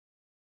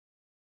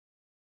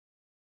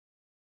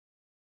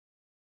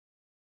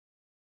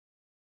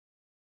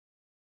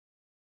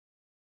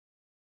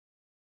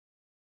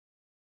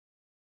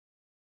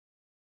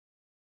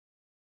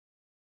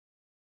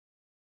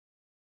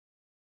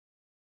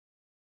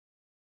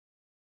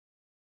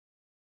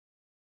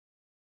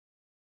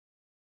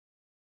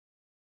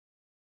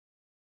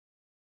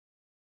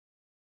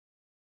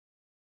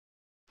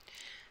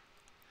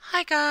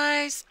Hi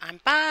guys,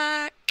 I'm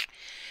back.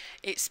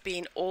 It's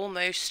been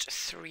almost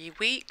 3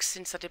 weeks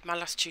since I did my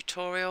last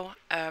tutorial,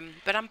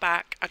 but I'm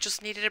back. I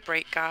just needed a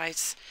break,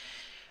 guys.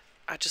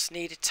 I just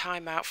needed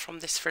time out from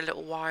this for a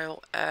little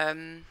while,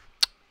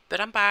 but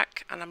I'm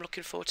back and I'm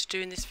looking forward to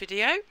doing this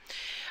video.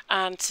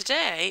 And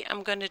today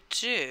I'm going to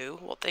do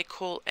what they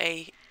call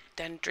a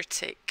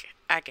dendritic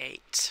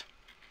agate.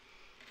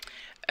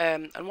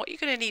 And what you're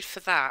going to need for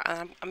that,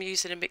 and I'm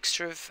using a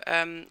mixture of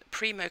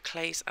Premo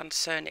clays and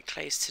Cernit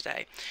clays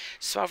today.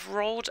 So I've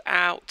rolled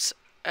out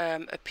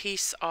a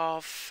piece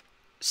of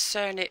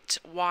Cernit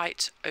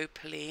white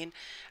Opaline,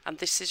 and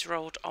this is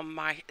rolled on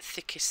my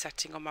thickest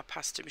setting on my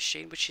pasta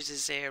machine, which is a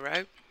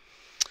 0.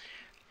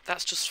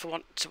 That's just for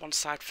one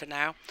side for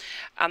now.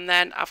 And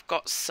then I've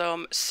got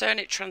some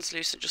Cernit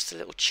translucent, just a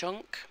little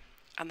chunk,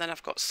 and then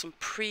I've got some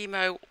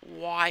Premo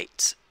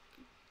white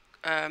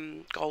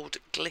gold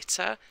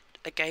glitter,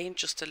 again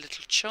just a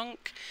little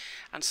chunk,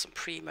 and some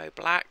Premo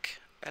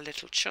black, a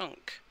little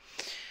chunk.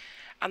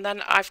 And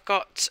then I've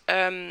got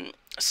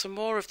some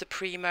more of the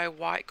Premo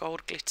white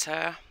gold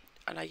glitter,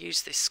 and I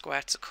use this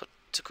square to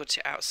cut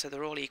it out so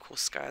they're all equal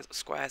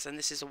squares, and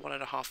this is a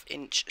 1.5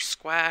 inch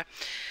square,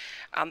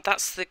 and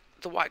that's the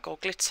white gold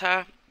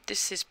glitter.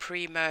 This is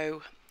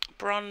Premo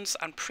bronze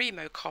and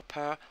Premo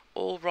copper,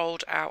 all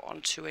rolled out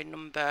onto a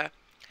number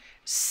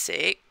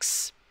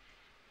 6.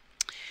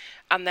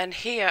 And then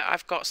here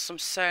I've got some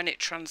Cernit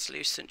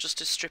translucent, just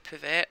a strip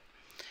of it,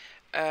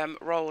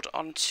 rolled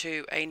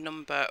onto a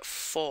number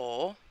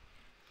 4.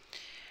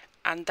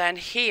 And then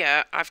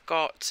here I've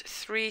got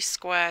 3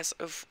 squares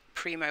of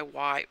Premo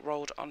white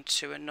rolled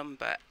onto a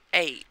number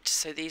 8.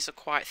 So these are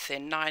quite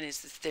thin. 9 is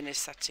the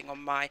thinnest setting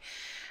on my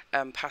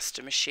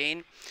pasta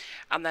machine.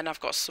 And then I've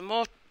got some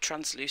more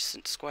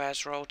translucent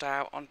squares rolled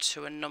out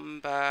onto a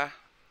number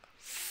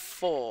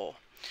 4.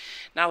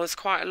 Now there's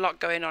quite a lot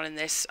going on in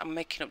this. I'm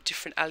making up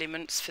different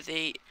elements for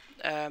the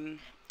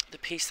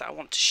piece that I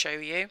want to show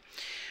you.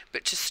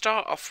 But to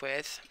start off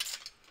with,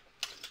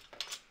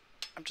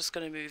 I'm just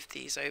going to move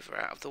these over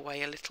out of the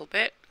way a little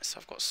bit, so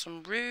I've got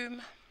some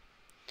room.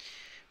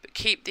 But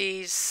keep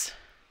these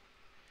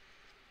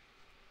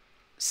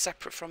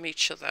separate from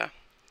each other.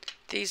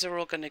 These are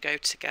all going to go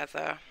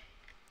together.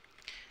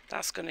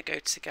 That's going to go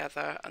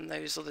together, and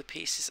those other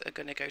pieces are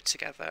going to go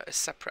together as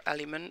separate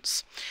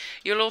elements.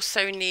 You'll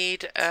also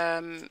need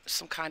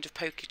some kind of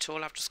pokey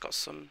tool. I've just got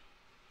some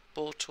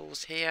ball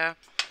tools here,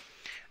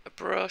 a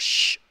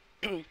brush,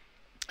 and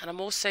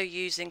I'm also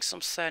using some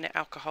Cernit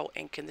alcohol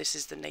ink, and this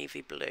is the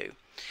navy blue.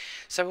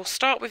 So we'll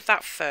start with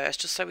that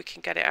first, just so we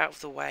can get it out of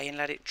the way and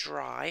let it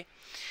dry.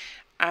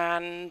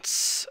 And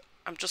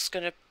I'm just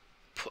going to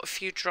put a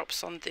few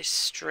drops on this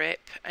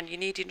strip, and you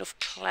need enough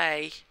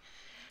clay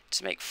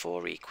to make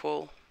 4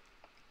 equal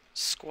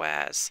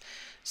squares.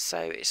 So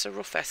it's a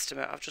rough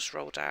estimate. I've just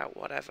rolled out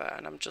whatever,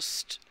 and I'm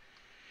just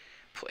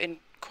putting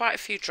quite a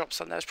few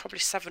drops on there. There's probably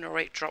 7 or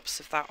 8 drops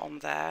of that on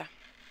there,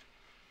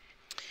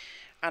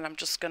 and I'm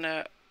just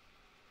gonna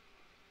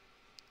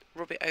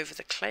rub it over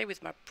the clay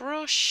with my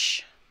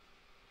brush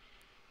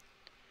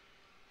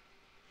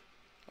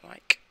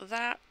like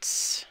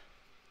that,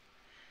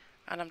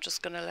 and I'm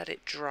just going to let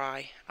it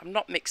dry. I'm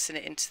not mixing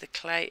it into the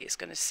clay. It's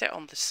going to sit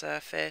on the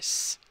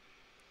surface.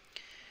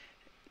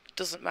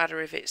 Doesn't matter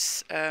if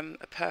it's a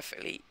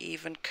perfectly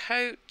even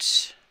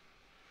coat,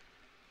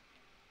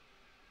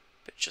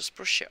 but just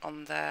brush it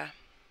on there.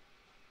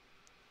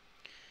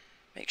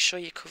 Make sure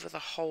you cover the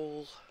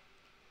whole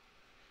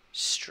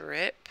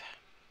strip,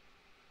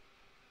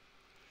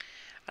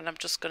 and I'm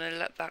just going to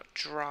let that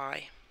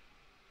dry.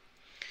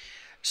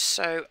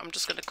 So I'm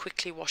just going to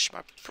quickly wash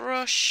my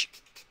brush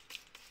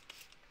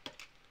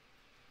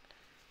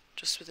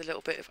just with a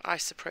little bit of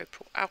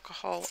isopropyl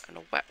alcohol and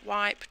a wet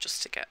wipe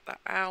just to get that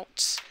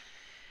out.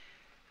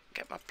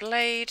 Get my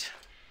blade,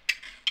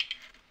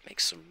 make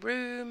some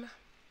room,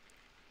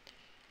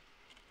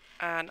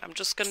 and I'm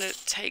just going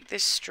to take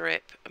this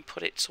strip and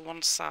put it to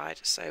one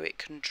side so it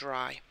can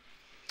dry.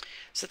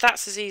 So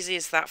that's as easy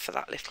as that for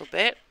that little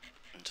bit.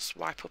 And just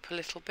wipe up a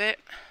little bit.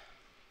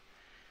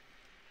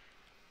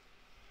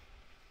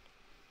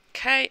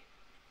 Okay,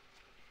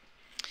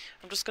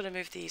 I'm just going to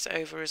move these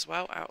over as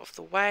well out of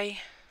the way.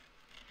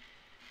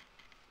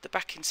 The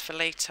backing's for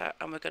later,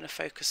 and we're going to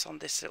focus on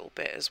this little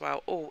bit as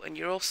well. Oh, and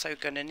you're also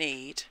going to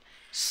need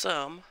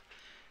some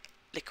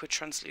liquid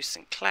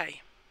translucent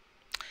clay,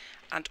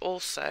 and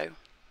also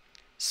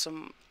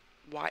some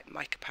white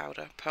mica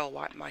powder, pearl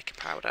white mica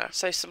powder.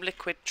 So some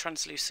liquid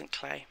translucent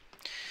clay.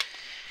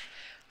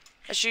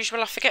 As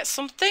usual, I forget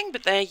something,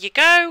 but there you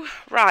go.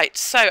 Right,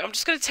 so I'm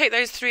just going to take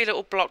those 3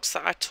 little blocks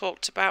that I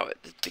talked about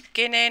at the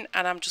beginning,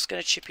 and I'm just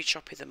going to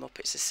chippy-choppy them up.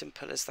 It's as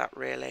simple as that,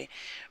 really.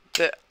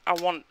 But I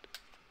want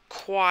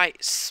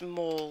quite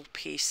small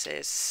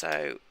pieces,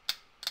 so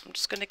I'm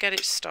just going to get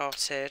it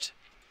started.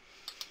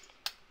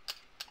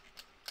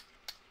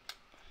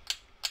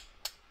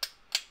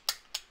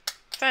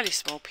 Fairly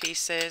small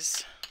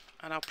pieces,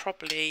 and I'll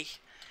probably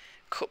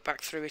cut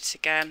back through it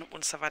again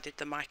once I've added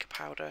the mica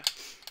powder.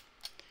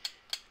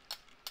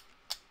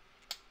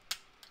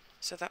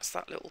 So that's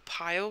that little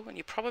pile, and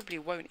you probably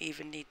won't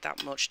even need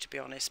that much, to be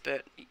honest,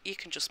 but you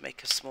can just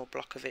make a small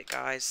block of it,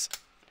 guys.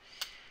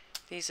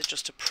 These are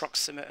just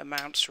approximate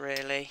amounts,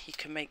 really. You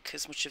can make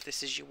as much of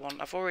this as you want.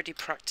 I've already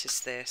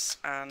practiced this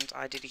and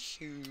I did a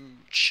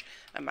huge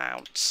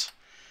amount.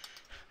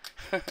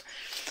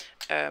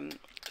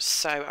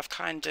 So I've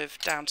kind of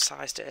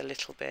downsized it a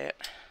little bit.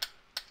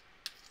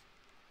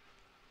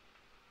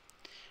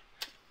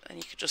 And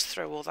you could just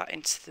throw all that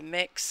into the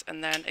mix,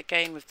 and then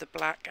again with the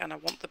black, and I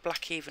want the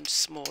black even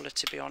smaller,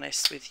 to be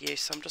honest with you,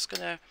 so I'm just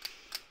going to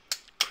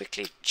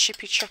quickly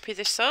chippy choppy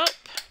this up.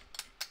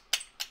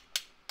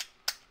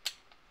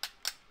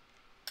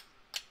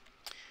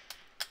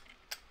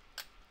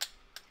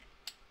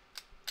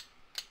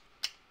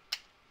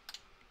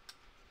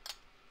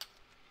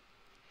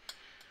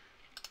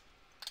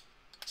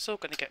 It's all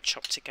going to get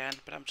chopped again,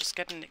 but I'm just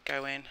getting it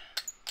going,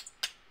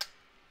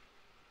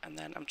 and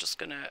then I'm just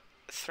going to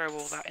throw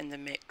all that in the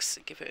mix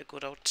and give it a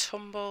good old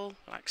tumble,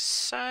 like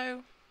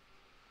so.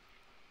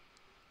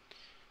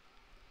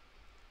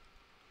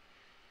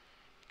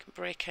 You can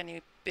break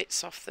any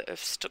bits off that have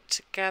stuck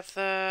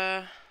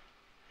together,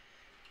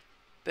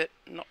 but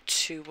not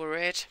too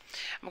worried.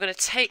 I'm going to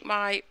take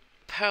my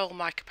pearl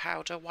mica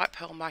powder, white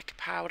pearl mica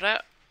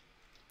powder.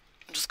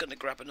 I'm just going to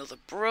grab another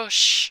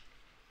brush.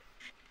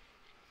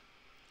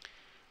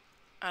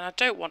 And I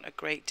don't want a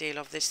great deal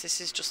of this. This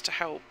is just to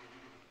help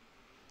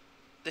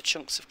the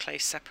chunks of clay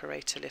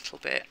separate a little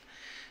bit.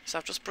 So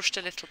I've just brushed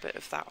a little bit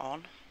of that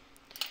on.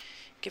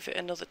 Give it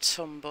another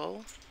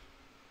tumble.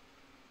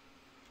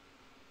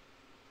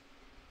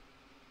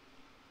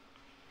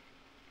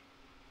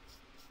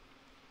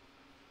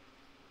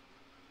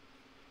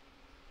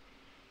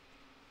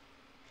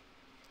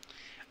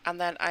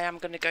 And then I am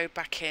going to go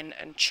back in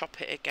and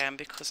chop it again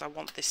because I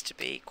want this to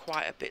be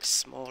quite a bit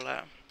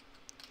smaller.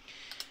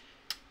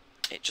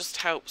 It just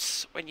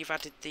helps when you've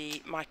added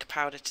the mica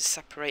powder to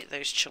separate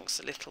those chunks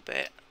a little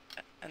bit,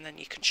 and then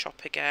you can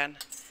chop again,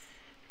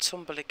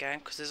 tumble again,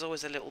 because there's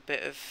always a little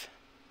bit of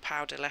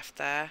powder left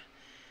there,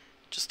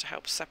 just to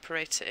help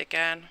separate it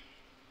again,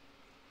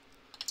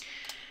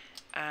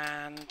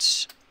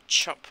 and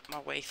chop my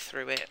way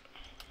through it.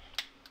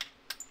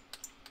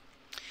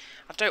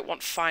 I don't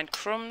want fine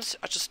crumbs,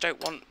 I just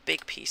don't want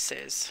big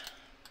pieces.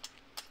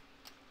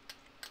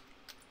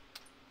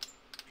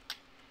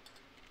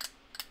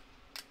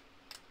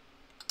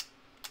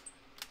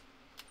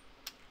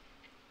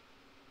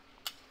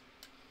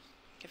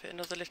 Give it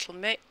another little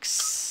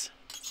mix.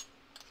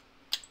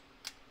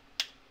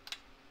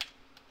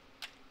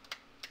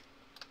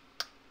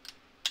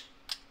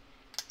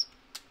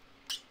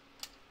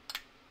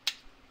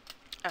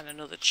 And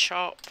another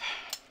chop.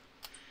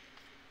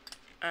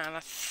 And I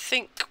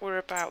think we're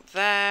about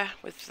there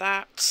with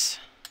that.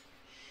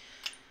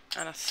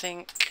 And I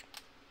think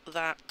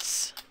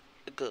that's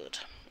good.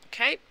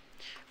 Okay,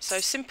 so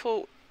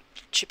simple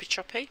chippy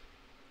choppy,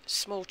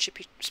 small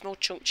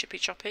chunk chippy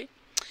choppy.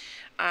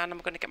 And I'm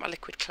going to get my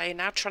liquid clay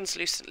now,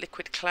 translucent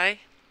liquid clay.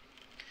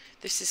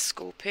 This is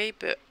Sculpey,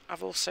 but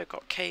I've also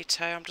got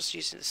Kato. I'm just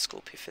using the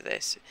Sculpey for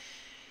this.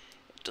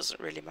 It doesn't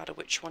really matter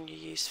which one you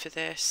use for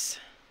this.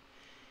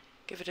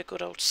 Give it a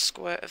good old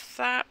squirt of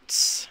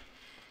that,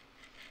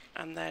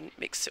 and then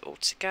mix it all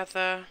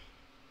together.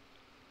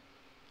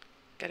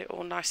 Get it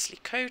all nicely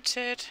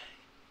coated,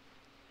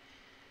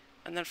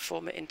 and then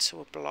form it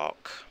into a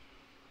block.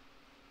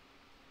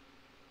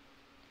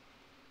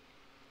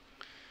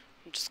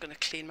 I'm just going to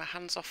clean my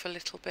hands off a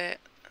little bit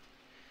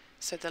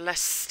so they're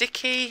less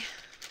sticky,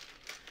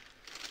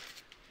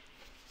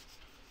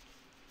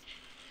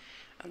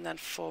 and then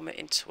form it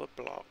into a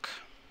block.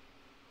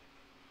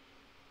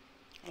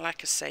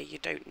 Like I say, you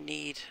don't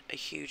need a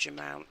huge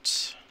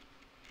amount,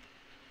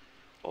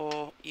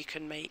 or you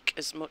can make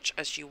as much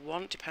as you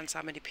want, depends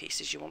how many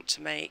pieces you want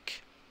to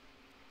make.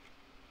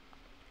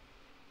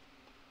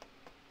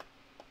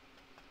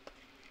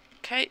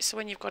 Okay, so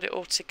when you've got it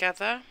all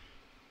together,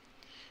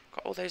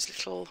 got all those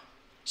little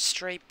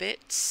stray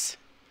bits,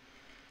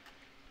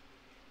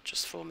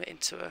 just form it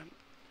into a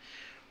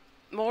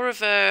more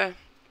of a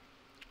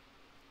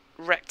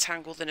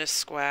rectangle than a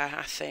square,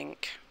 I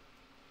think,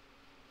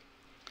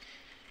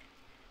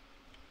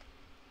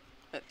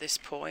 at this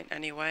point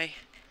anyway.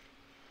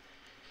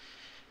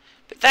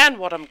 But then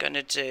what I'm going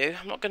to do,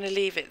 I'm not going to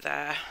leave it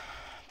there.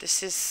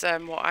 This is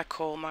what I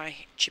call my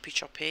chippy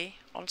choppy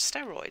on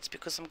steroids,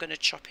 because I'm going to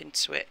chop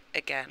into it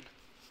again.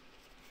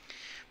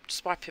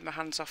 Just wiping my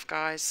hands off,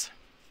 guys.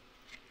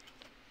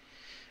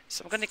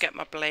 So I'm going to get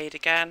my blade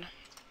again,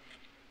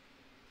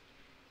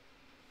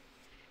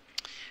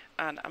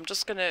 and I'm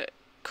just going to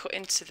cut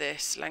into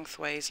this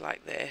lengthways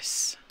like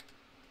this,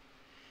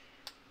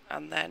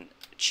 and then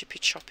chippy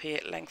choppy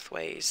it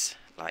lengthways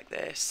like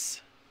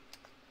this,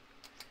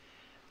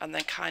 and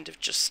then kind of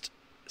just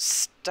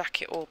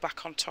stack it all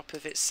back on top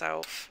of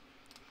itself,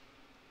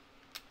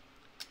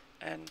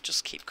 and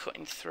just keep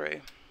cutting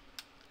through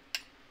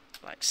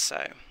like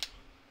so.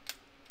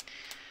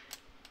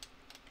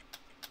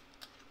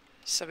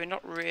 So we're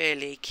not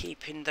really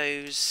keeping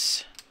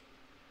those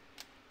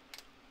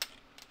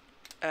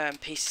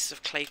pieces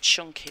of clay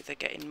chunky, they're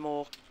getting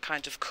more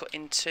kind of cut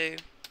into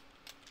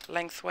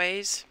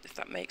lengthways, if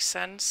that makes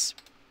sense.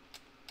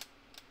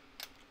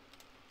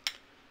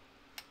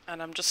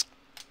 And I'm just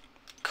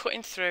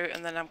cutting through,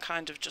 and then I'm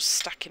kind of just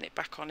stacking it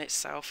back on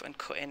itself and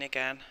cutting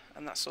again,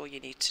 and that's all you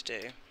need to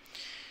do.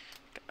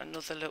 Get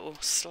another little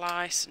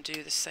slice and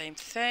do the same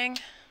thing,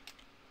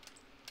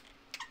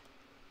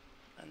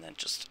 and then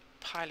just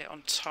pile it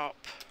on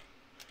top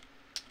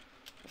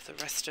of the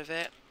rest of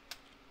it.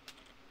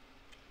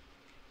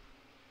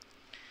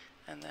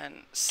 And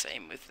then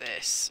same with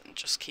this, and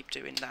just keep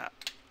doing that.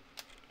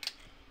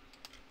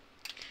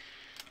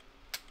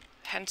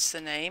 Hence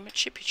the name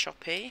Chippy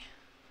Choppy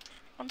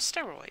on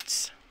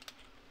steroids.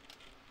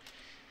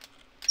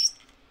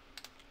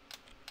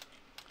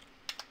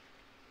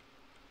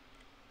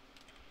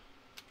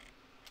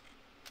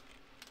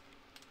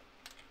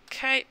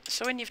 Okay,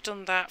 so when you've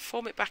done that,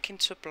 form it back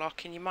into a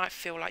block, and you might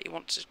feel like you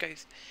want to go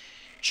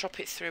chop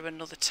it through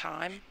another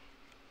time.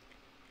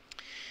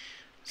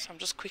 So I'm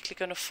just quickly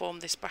going to form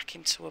this back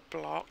into a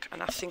block,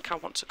 and I think I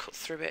want to cut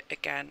through it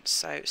again.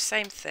 So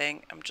same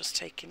thing, I'm just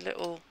taking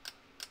little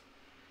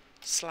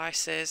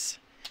slices,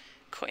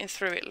 cutting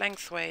through it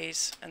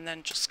lengthways, and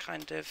then just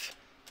kind of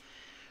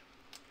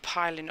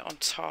piling it on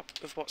top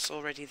of what's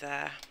already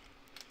there.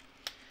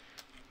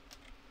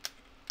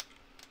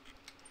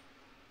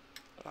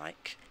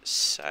 Like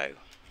so.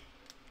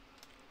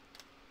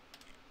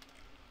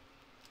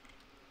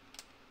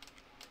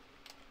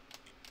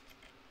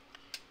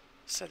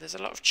 So there's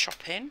a lot of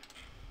chopping.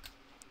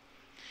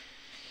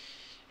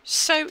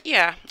 So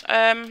yeah,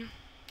 I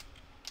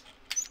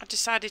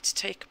decided to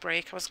take a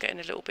break. I was getting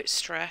a little bit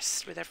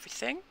stressed with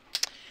everything,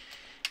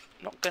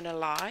 not gonna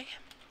lie.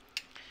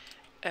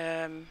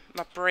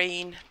 My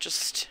brain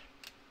just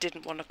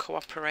didn't want to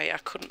cooperate. I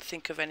couldn't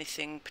think of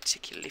anything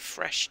particularly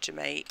fresh to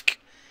make,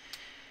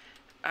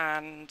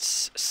 and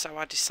so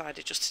I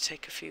decided just to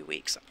take a few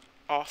weeks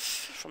off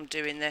from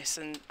doing this.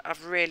 And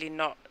I've really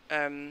not,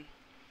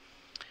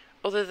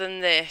 other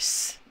than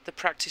this, the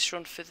practice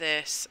run for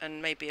this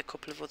and maybe a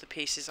couple of other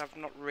pieces, I've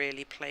not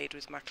really played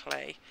with my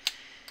clay.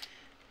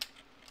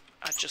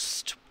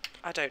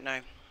 I don't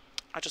know,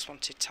 I just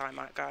wanted time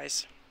out,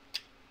 guys.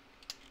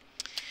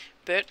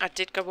 But I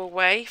did go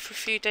away for a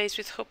few days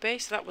with hubby,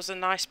 so that was a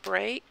nice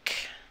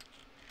break.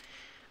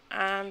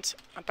 And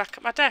I'm back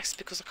at my desk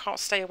because I can't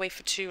stay away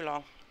for too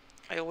long.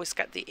 I always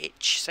get the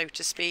itch, so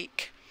to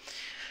speak.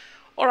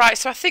 Alright,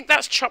 so I think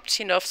that's chopped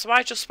enough. So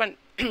I just went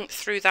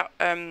through that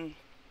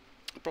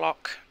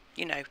block,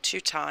 you know, 2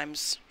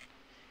 times.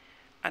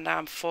 And now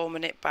I'm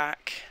forming it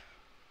back.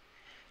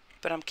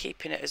 But I'm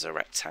keeping it as a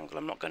rectangle.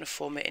 I'm not going to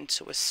form it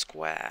into a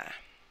square.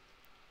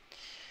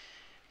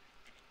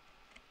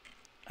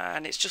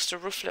 And it's just a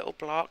rough little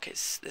block.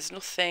 There's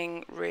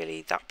nothing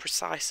really that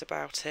precise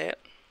about it.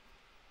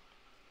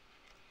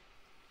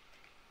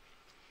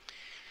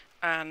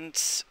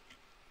 And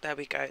there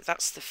we go.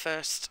 That's the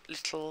first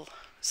little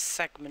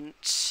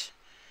segment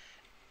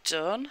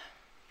done.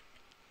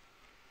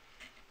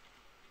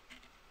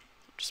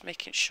 Just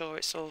making sure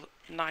it's all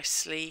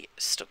nicely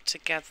stuck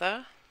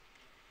together.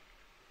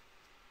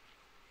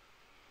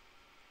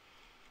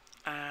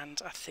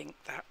 And I think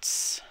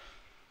that's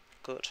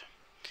good.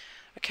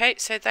 Okay,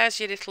 so there's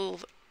your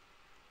little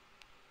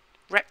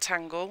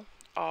rectangle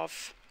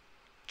of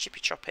Chippy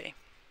Choppy.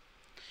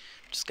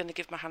 I'm just going to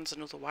give my hands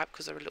another wipe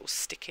because they're a little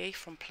sticky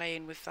from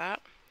playing with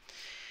that.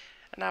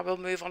 And now we'll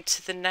move on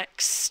to the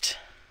next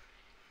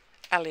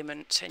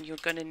element, and you're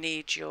going to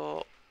need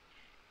your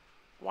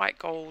white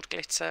gold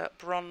glitter,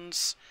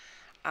 bronze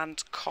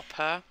and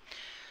copper,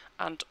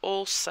 and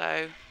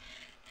also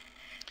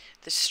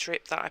the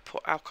strip that I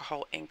put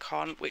alcohol ink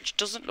on, which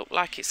doesn't look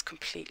like it's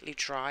completely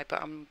dry,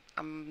 but I'm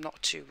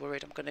not too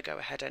worried. I'm going to go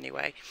ahead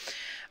anyway,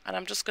 and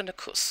I'm just going to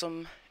cut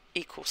some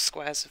equal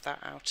squares of that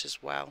out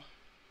as well.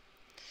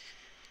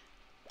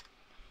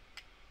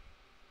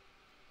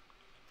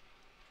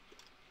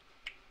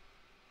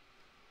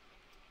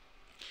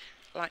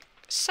 Like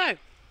so.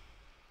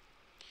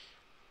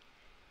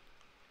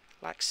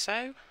 Like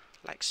so,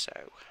 like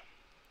so.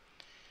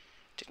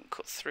 Didn't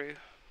cut through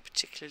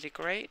particularly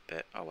great,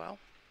 but oh well.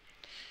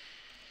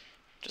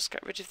 Just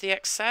get rid of the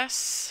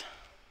excess.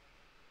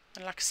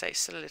 And like I say, it's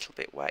still a little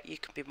bit wet. You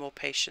can be more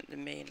patient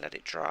than me and let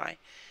it dry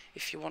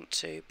if you want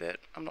to, but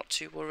I'm not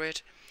too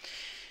worried.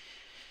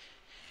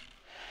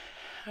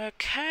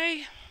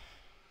 Okay.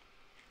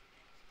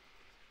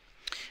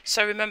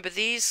 So remember,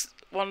 these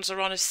ones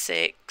are on a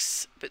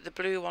 6, but the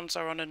blue ones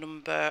are on a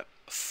number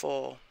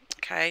 4.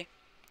 Okay.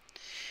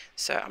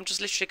 So I'm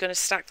just literally going to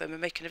stack them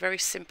and making a very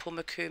simple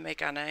makume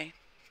gane.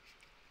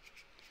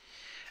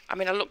 I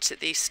mean, I looked at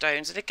these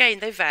stones, and again,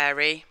 they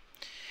vary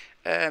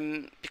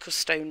because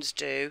stones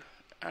do.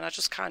 And I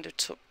just kind of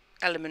took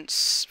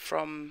elements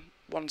from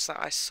ones that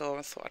I saw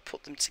and thought I'd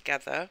put them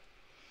together.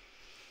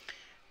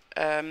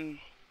 And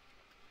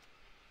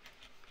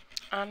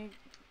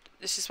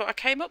this is what I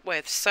came up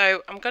with.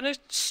 So I'm going to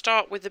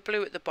start with the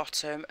blue at the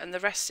bottom, and the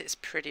rest is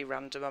pretty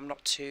random. I'm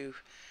not too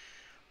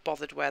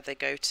bothered where they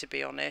go, to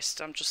be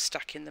honest. I'm just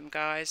stacking them,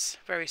 guys.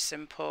 Very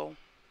simple.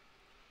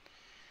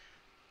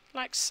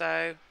 Like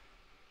so.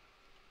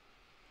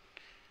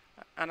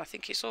 And I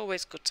think it's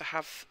always good to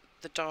have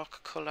the darker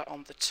colour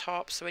on the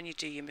top, so when you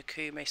do your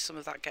makume, some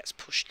of that gets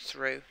pushed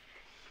through.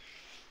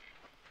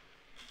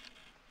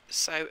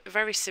 So a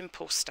very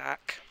simple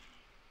stack.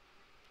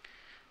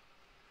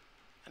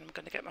 And I'm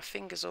going to get my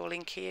fingers all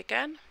inky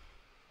again.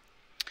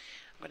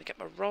 I'm going to get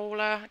my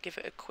roller, give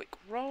it a quick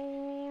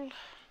roll,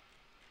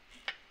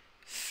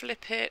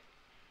 flip it,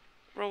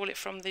 roll it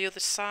from the other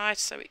side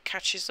so it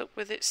catches up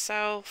with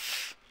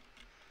itself,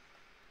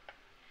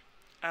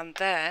 and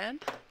then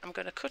I'm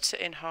going to cut it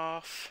in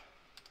half,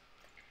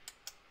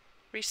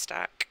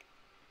 restack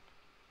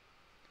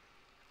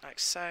like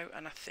so,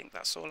 and I think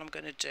that's all I'm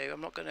going to do.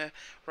 I'm not going to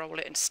roll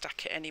it and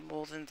stack it any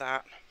more than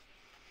that.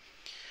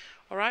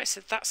 Alright,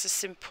 so that's a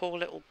simple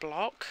little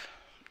block.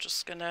 I'm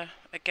just going to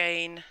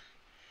again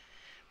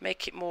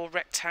make it more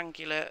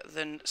rectangular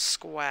than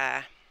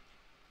square.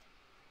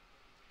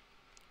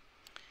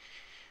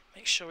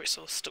 Make sure it's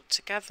all stuck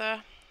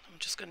together. I'm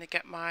just going to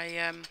get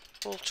my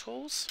ball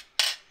tools.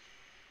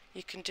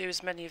 You can do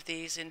as many of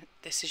these in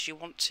this as you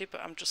want to,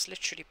 but I'm just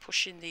literally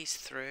pushing these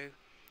through,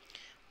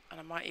 and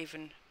I might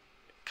even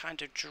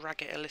kind of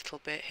drag it a little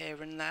bit here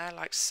and there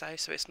like so,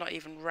 so it's not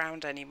even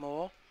round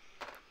anymore.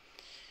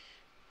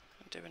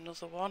 I'll do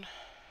another one.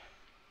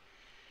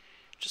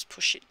 Just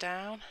push it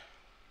down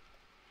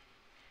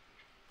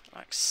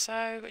like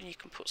so, and you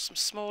can put some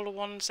smaller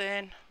ones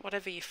in,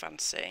 whatever you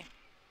fancy.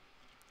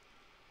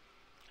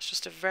 It's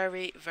just a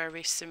very,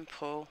 very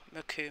simple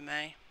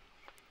makume,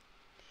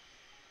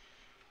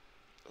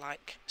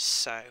 like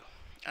so,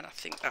 and I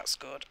think that's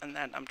good. And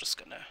then I'm just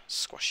going to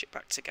squash it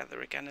back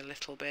together again a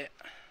little bit,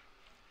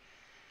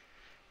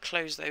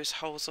 close those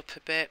holes up a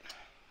bit,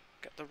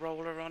 get the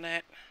roller on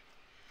it.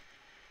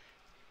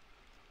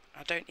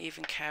 I don't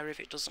even care if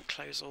it doesn't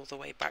close all the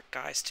way back,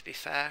 guys, to be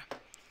fair.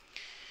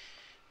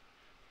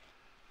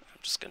 I'm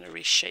just going to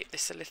reshape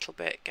this a little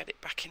bit, get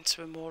it back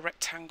into a more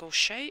rectangle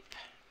shape.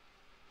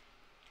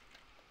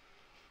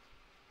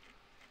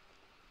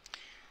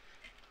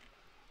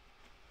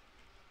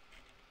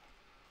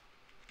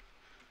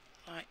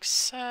 Like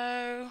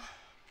so.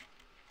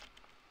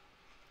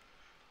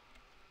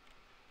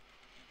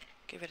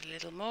 Give it a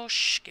little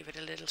mush, give it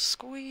a little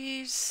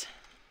squeeze.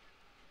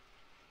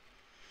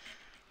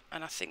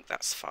 And I think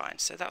that's fine.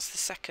 So that's the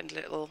second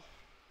little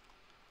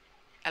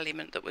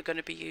element that we're going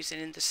to be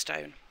using in the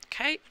stone.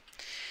 Okay.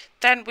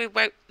 Then we're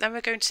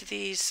going to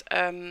these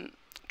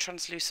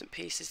translucent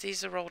pieces.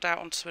 These are rolled out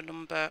onto a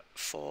number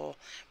 4,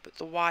 but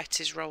the white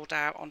is rolled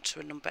out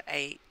onto a number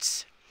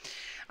 8.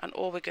 And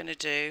all we're going to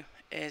do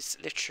is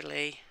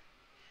literally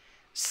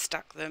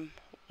stack them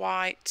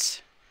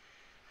white,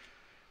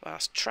 well,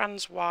 it's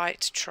trans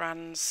white,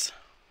 trans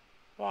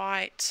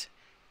white,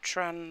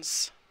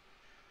 trans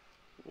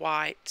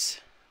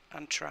white,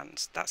 and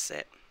trans. That's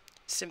it.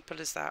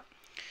 Simple as that.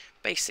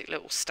 Basic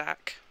little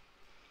stack.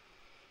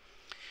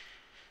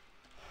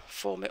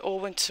 Form it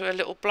all into a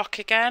little block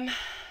again.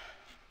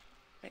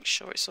 Make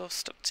sure it's all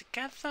stuck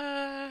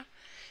together.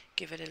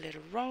 Give it a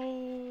little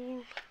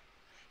roll.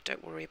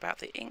 Don't worry about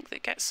the ink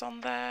that gets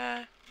on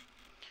there.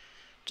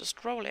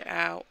 Just roll it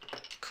out,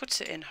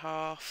 cut it in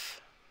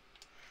half.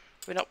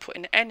 We're not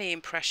putting any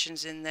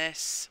impressions in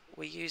this.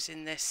 We're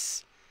using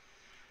this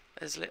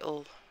as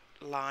little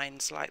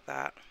lines like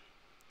that.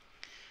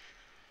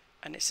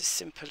 And it's as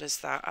simple as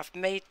that. I've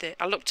made it.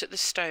 I looked at the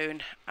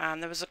stone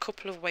and there was a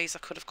couple of ways I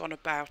could have gone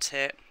about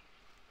it.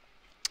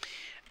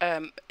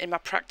 In my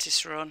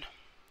practice run,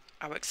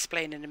 I'll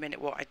explain in a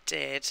minute what I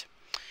did.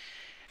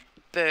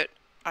 But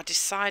I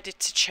decided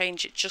to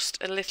change it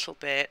just a little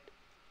bit.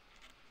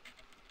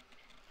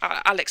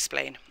 I'll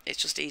explain.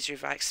 It's just easier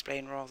if I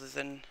explain rather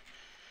than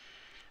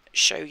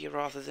show you,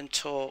 rather than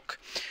talk.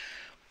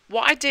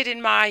 What I did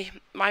in my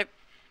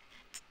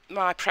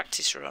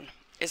practice run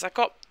is I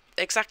got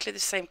exactly the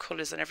same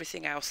colours and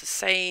everything else, the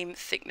same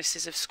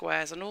thicknesses of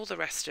squares and all the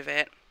rest of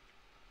it.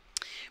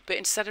 But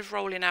instead of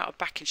rolling out a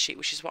backing sheet,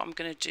 which is what I'm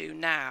going to do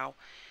now,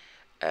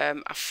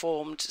 I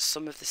formed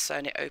some of the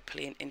Cernit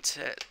Opaline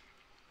into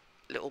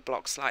little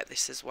blocks like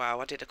this as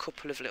well. I did a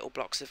couple of little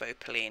blocks of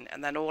Opaline,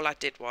 and then all I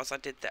did was I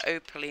did the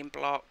Opaline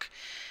block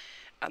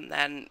and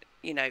then,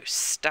 you know,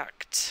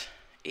 stacked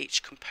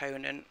each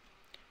component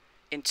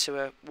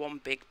into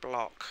one big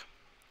block,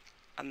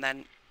 and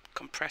then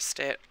compressed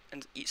it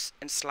and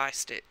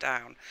sliced it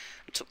down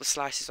and took the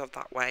slices off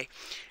that way.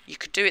 You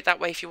could do it that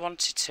way if you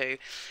wanted to,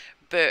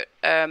 but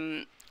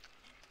I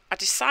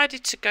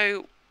decided to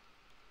go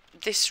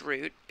this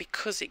route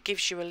because it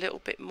gives you a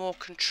little bit more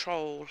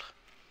control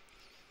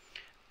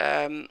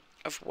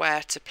of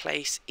where to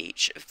place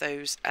each of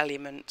those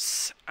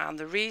elements. And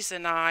the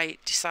reason I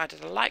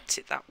decided I liked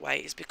it that way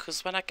is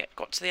because when I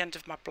got to the end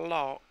of my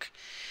block,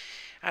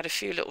 I had a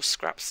few little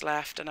scraps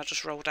left and I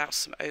just rolled out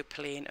some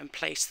Opaline and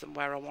placed them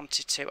where I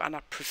wanted to, and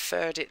I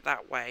preferred it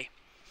that way.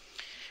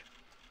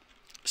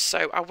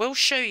 So I will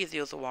show you the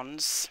other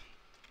ones,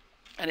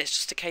 and it's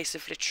just a case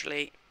of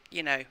literally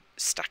you know,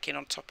 stacking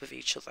on top of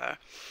each other,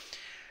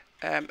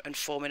 and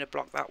forming a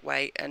block that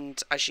way.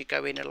 And as you're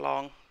going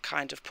along,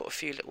 kind of put a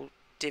few little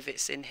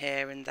divots in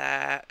here and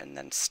there, and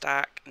then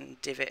stack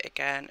and divot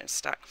again and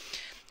stack.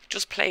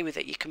 Just play with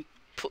it. You can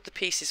put the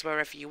pieces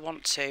wherever you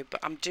want to, but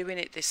I'm doing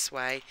it this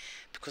way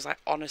because I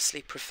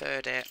honestly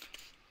preferred it.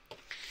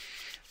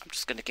 I'm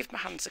just going to give my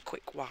hands a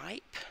quick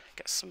wipe,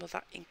 get some of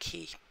that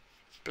inky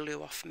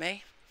blue off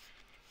me.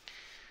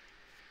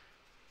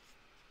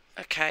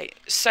 Okay,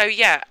 so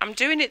yeah, I'm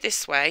doing it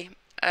this way,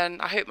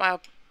 and I hope my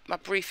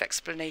brief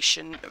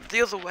explanation of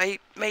the other way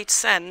made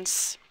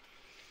sense,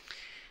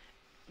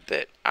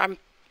 but I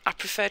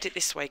preferred it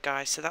this way,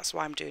 guys, so that's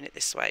why I'm doing it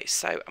this way.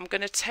 So I'm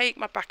going to take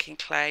my backing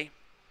clay,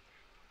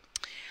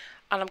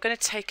 and I'm going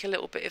to take a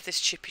little bit of this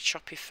chippy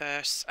choppy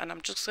first, and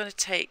I'm just going to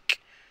take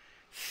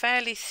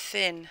fairly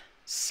thin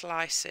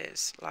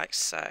slices like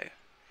so,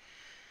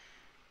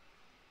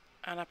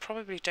 and I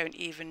probably don't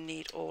even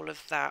need all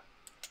of that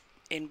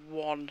in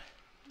one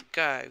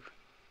go,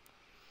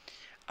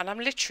 and I'm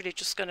literally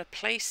just going to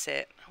place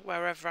it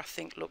wherever I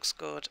think looks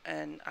good,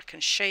 and I can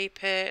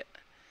shape it,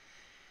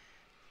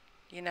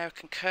 you know, I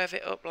can curve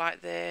it up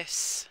like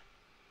this,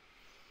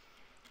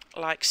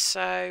 like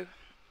so.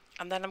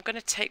 And then I'm going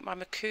to take my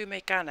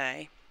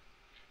mica,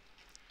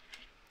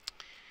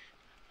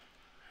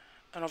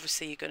 and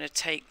obviously you're going to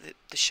take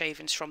the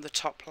shavings from the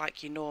top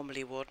like you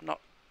normally would,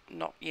 not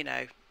you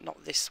know,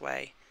 not this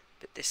way,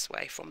 but this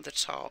way from the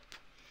top.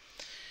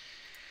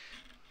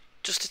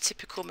 Just a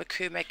typical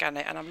mica,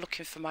 and I'm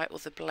looking for my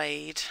other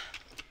blade.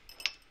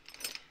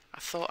 I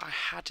thought I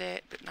had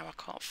it, but now I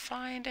can't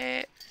find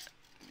it.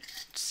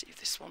 Let's see if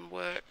this one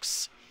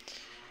works.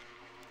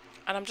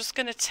 And I'm just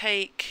going to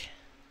take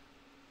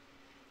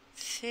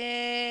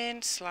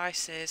thin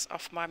slices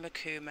off my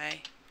mica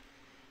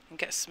and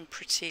get some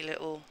pretty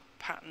little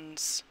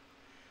patterns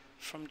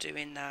from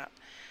doing that.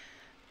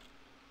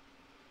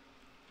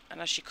 And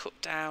as you cut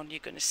down, you're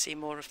going to see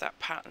more of that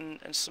pattern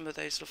and some of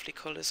those lovely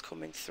colours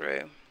coming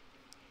through.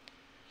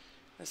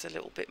 There's a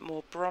little bit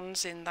more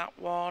bronze in that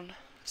one,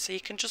 so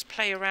you can just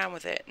play around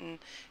with it and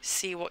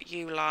see what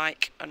you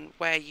like and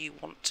where you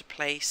want to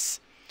place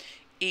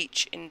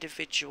each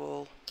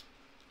individual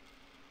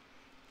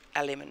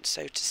element,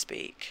 so to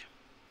speak.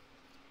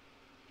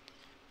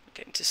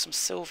 Get into some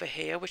silver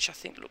here, which I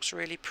think looks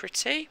really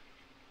pretty.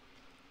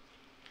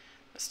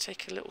 Let's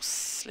take a little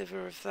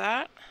sliver of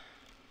that.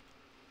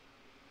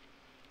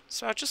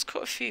 So I'll just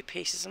cut a few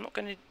pieces. I'm not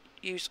going to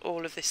use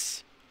all of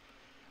this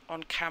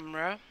on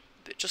camera,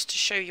 but just to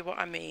show you what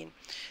I mean.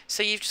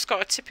 So you've just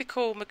got a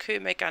typical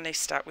mica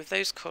stack with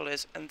those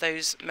colours and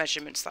those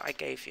measurements that I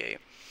gave you.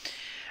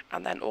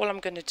 And then all I'm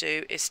going to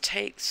do is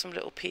take some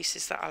little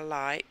pieces that I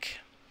like,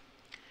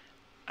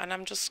 and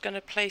I'm just going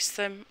to place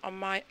them on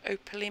my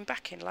opaline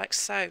backing like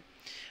so.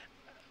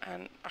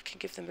 And I can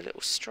give them a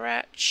little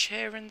stretch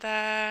here and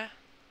there.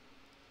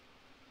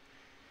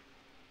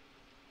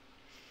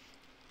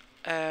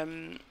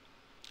 And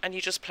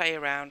you just play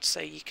around so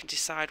you can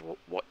decide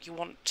what you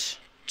want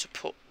to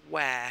put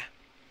where.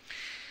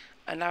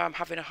 And now I'm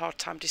having a hard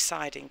time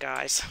deciding,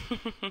 guys.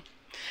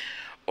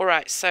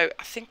 Alright, so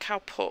I think I'll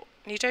put,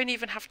 you don't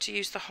even have to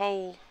use the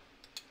whole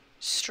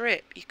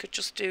strip, you could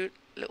just do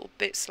little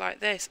bits like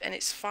this, and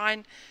it's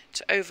fine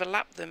to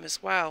overlap them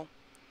as well.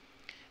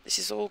 This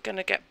is all going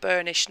to get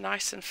burnished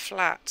nice and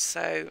flat,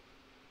 so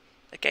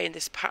again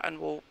this pattern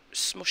will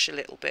smush a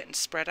little bit and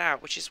spread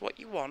out, which is what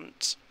you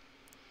want.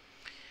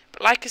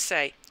 But like I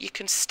say, you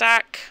can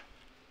stack,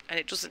 and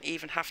it doesn't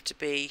even have to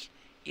be,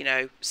 you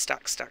know,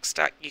 stack, stack,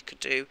 stack. You could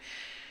do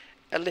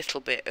a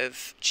little bit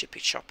of chippy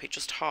choppy,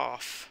 just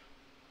half,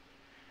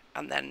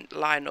 and then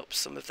line up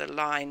some of the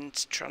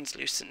lined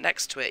translucent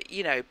next to it,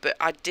 you know. But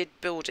I did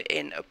build it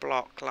in a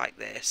block like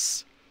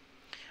this.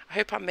 I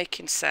hope I'm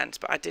making sense,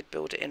 but I did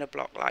build it in a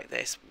block like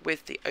this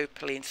with the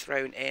opaline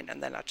thrown in,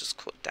 and then I just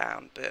cut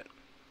down. But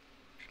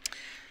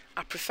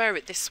I prefer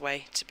it this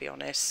way, to be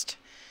honest,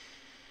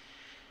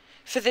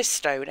 for this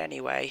stone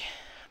anyway.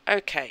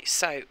 Okay,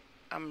 so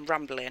I'm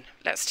rambling.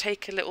 Let's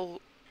take a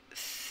little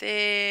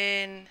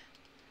thin,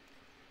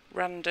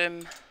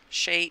 random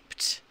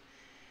shaped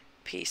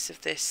piece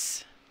of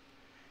this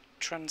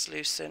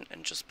translucent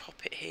and just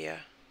pop it here.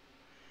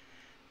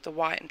 The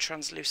white and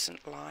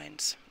translucent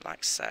lines,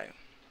 like so.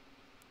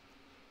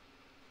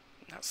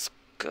 That's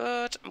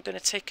good. I'm going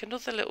to take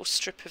another little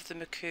strip of the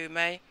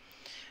mica,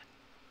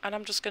 and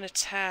I'm just going to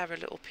tear a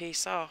little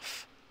piece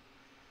off,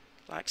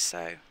 like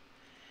so.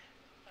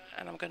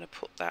 And I'm going to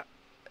put that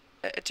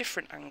at a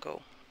different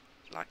angle,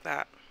 like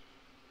that.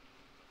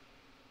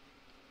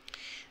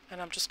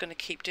 And I'm just going to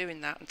keep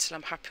doing that until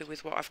I'm happy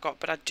with what I've got.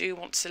 But I do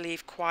want to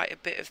leave quite a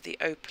bit of the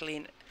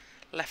opaline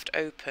left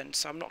open,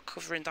 so I'm not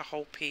covering the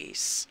whole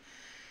piece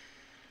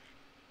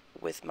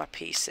with my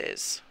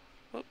pieces.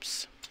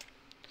 Whoops.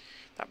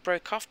 That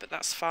broke off, but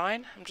that's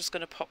fine. I'm just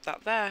going to pop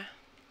that there.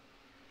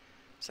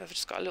 So I've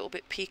just got a little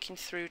bit peeking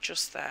through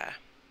just there.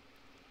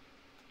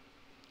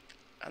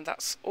 And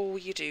that's all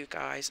you do,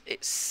 guys.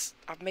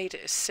 I've made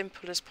it as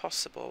simple as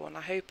possible, and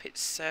I hope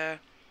it's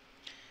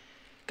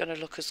going to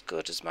look as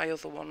good as my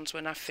other ones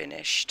when I've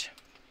finished.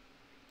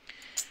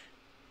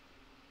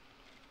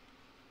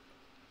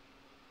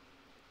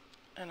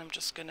 And I'm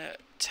just going to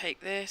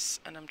take this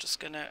and I'm just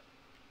going to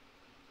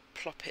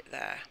plop it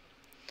there.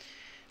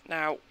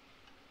 Now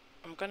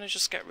I'm going to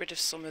just get rid of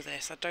some of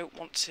this. I don't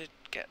want to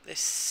get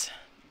this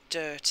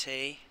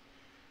dirty,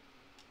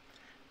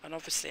 and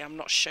obviously I'm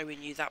not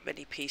showing you that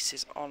many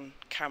pieces on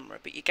camera,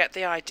 but you get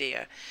the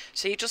idea.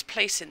 So you're just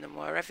placing them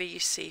wherever you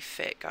see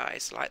fit,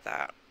 guys, like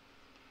that.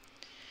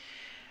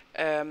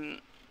 I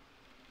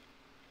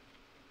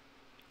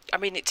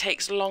mean, it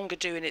takes longer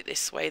doing it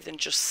this way than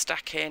just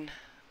stacking,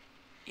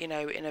 you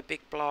know, in a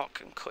big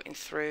block and cutting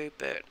through,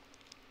 but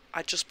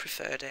I just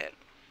preferred it.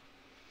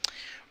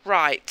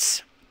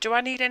 Right, do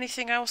I need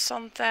anything else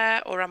on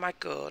there, or am I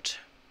good?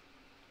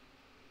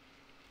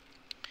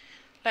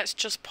 Let's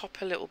just pop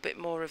a little bit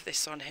more of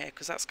this on here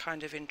because that's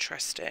kind of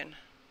interesting.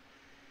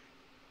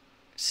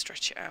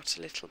 Stretch it out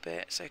a little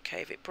bit. It's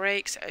okay if it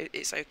breaks,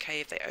 it's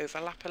okay if they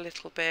overlap a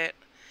little bit.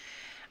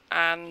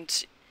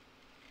 And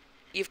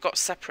you've got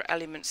separate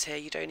elements here,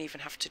 you don't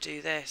even have to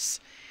do this.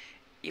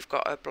 You've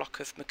got a block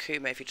of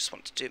Makume if you just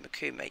want to do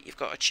Makume. You've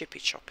got a chippy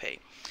choppy.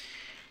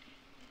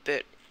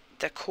 But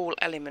they're cool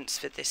elements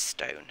for this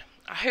stone.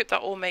 I hope that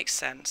all makes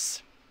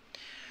sense.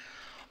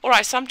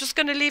 Alright, so I'm just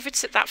going to leave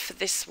it at that for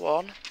this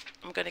one.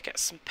 I'm going to get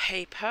some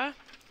paper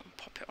and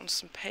pop it on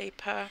some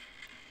paper.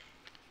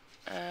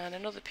 And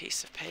another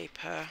piece of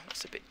paper.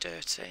 That's a bit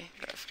dirty.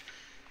 A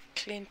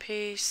clean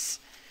piece.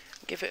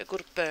 Give it a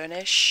good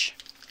burnish.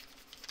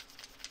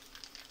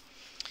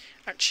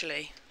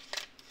 Actually,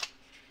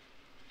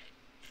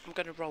 I'm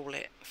going to roll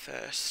it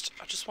first.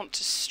 I just want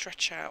to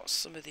stretch out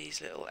some of these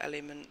little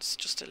elements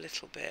just a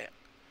little bit.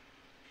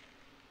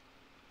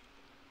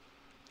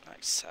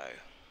 Like so.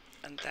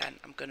 And then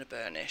I'm going to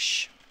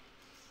burnish.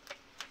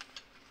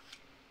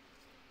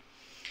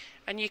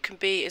 And you can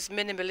be as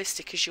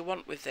minimalistic as you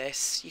want with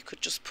this. You could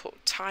just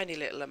put tiny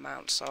little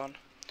amounts on.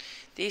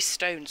 These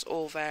stones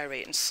all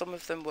vary, and some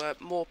of them were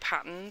more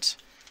patterned,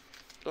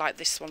 like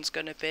this one's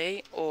going to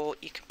be, or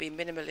you can be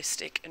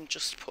minimalistic and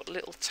just put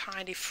little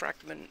tiny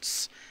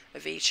fragments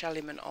of each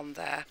element on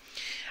there.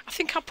 I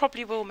think I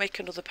probably will make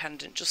another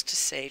pendant just to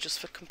see, just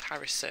for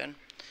comparison.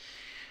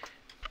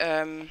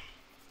 So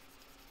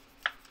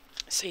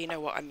you know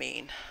what I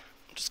mean.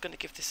 I'm just going to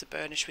give this a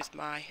burnish with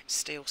my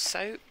steel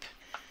soap.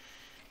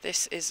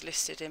 This is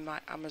listed in my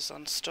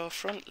Amazon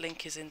storefront,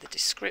 link is in the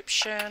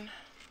description.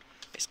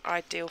 It's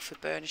ideal for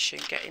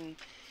burnishing, getting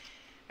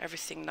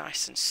everything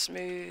nice and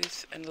smooth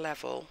and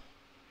level,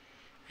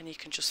 and you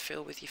can just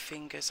feel with your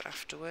fingers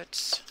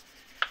afterwards.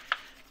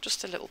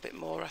 Just a little bit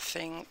more, I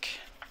think.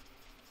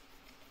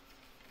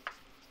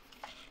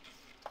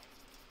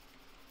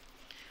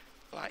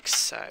 Like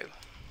so.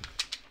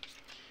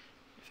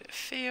 Give it a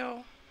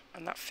feel,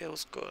 and that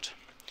feels good.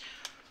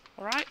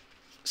 Alright,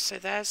 so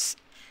there's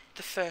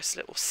the first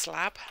little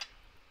slab.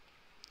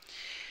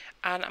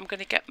 And I'm going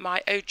to get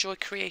my Oh Joy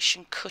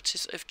Creation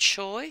cutters of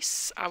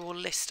choice. I will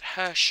list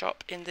her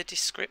shop in the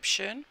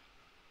description.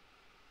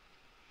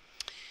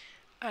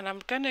 And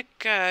I'm going to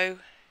go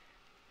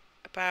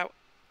about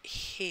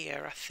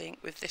here, I think,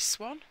 with this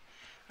one.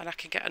 And I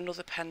can get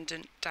another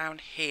pendant down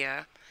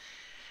here.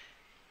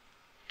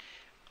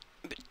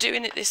 But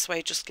doing it this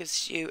way just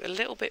gives you a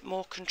little bit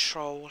more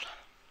control.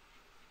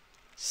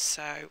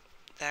 So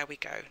there we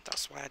go.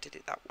 That's why I did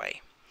it that way.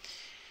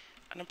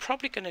 And I'm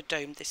probably going to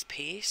dome this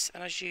piece,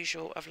 and as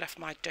usual I've left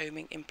my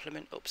doming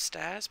implement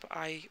upstairs, but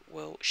I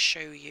will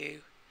show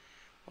you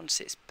once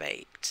it's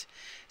baked.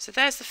 So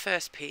there's the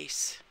first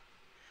piece,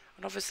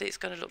 and obviously it's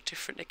going to look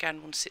different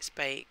again once it's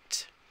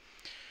baked.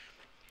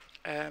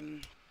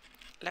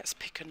 Let's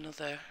pick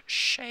another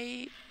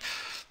shape.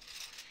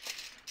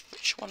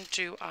 Which one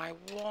do I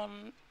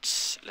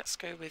want? Let's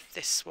go with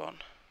this one.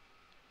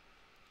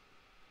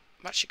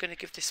 I'm actually going to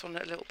give this one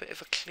a little bit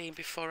of a clean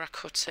before I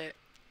cut it.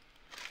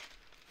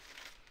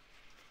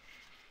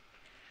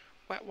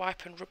 Wet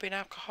wipe and rubbing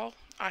alcohol,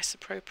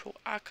 isopropyl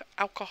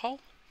alcohol,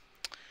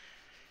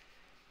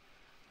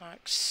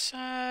 like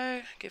so.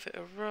 Give it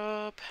a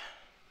rub.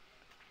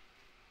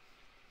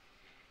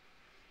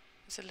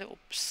 There's a little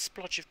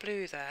splodge of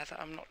blue there that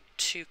I'm not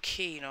too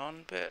keen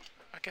on, but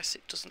I guess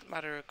it doesn't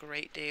matter a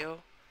great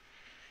deal.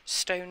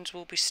 Stones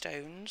will be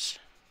stones.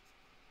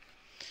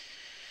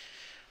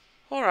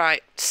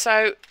 Alright,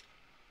 so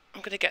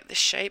I'm going to get this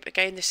shape.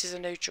 Again, this is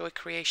an Oh Joy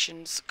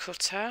Creations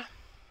cutter.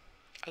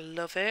 I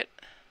love it.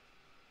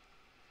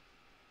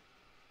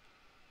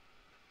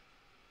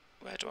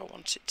 Where do I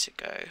want it to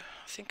go?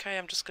 I think I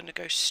am just going to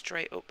go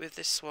straight up with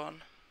this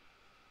one.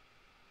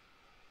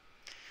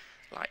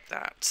 Like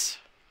that.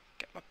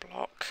 Get my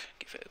block,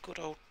 give it a good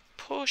old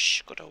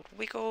push, good old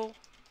wiggle.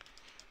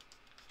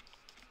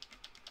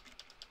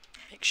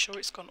 Make sure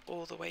it's gone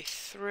all the way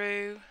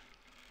through.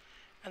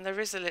 And there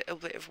is a little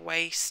bit of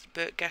waste,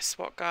 but guess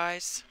what,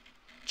 guys?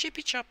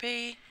 Chippy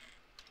choppy.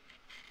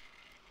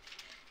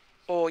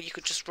 Or you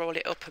could just roll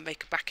it up and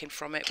make a backing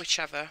from it,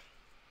 whichever.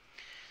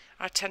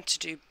 I tend to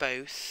do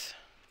both.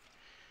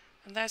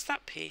 And there's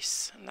that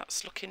piece, and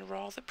that's looking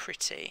rather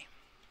pretty.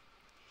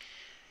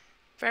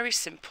 Very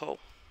simple.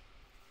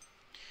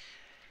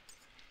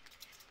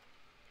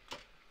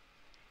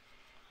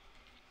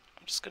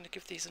 I'm just going to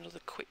give these another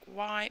quick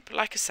wipe.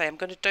 Like I say, I'm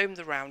going to dome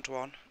the round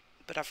one,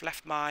 but I've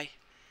left my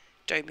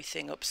domey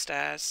thing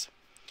upstairs.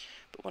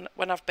 But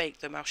when I've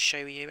baked them, I'll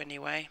show you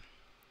anyway.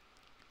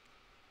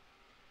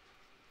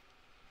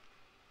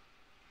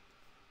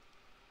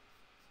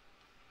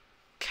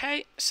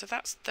 Okay, so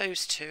that's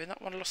those two, and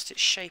that one lost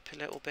its shape a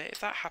little bit. If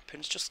that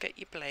happens, just get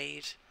your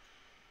blade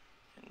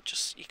and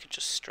you can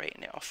just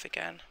straighten it off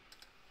again,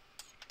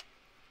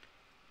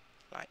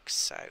 like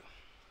so.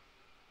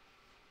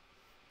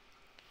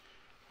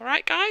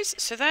 Alright guys,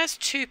 so there's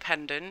two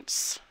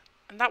pendants,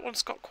 and that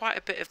one's got quite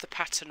a bit of the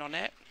pattern on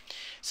it.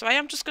 So I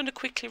am just going to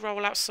quickly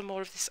roll out some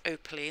more of this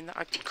opaline that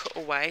I've cut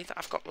away, that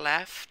I've got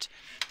left,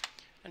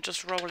 and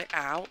just roll it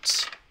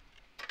out.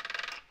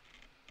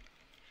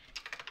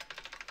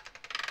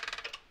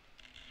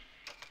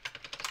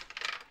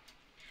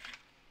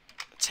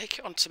 Take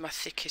it onto my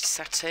thickest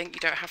setting. You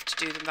don't have to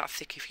do them that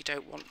thick if you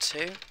don't want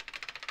to.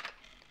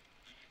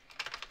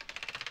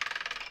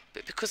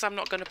 But because I'm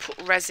not going to put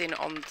resin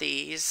on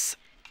these,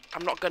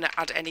 I'm not going to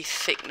add any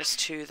thickness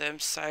to them,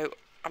 so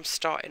I'm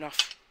starting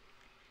off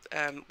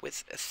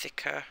with a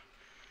thicker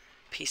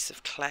piece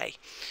of clay.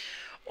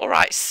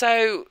 Alright,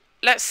 so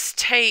let's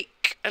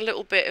take a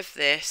little bit of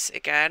this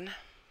again.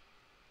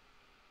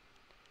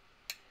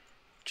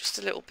 Just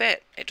a little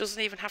bit. It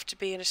doesn't even have to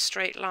be in a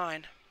straight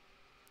line.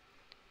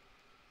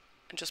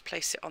 And just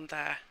place it on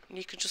there. And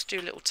you can just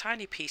do little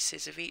tiny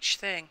pieces of each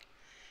thing.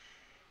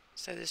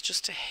 So there's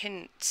just a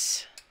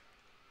hint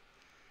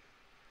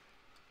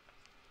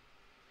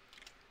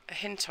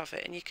of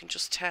it, and you can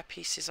just tear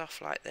pieces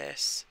off like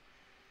this.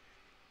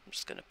 I'm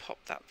just going to pop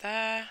that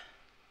there.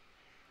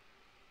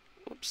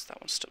 Oops,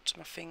 that one stuck to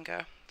my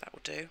finger. That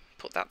will do.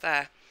 Put that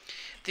there.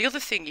 The other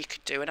thing you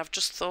could do, and I've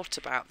just thought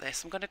about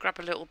this, I'm going to grab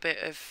a little bit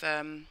of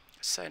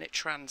Cernit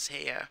Trans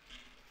here.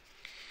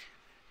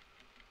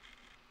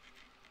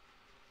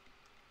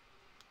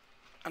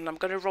 And I'm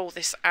going to roll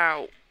this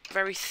out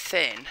very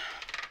thin.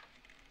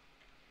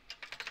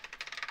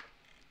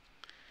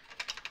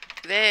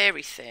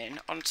 Very thin,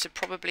 onto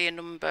probably a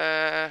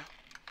number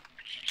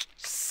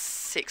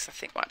 6, I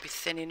think might be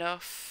thin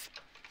enough.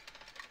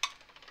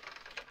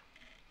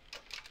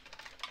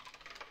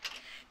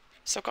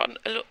 So I've got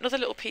another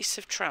little piece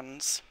of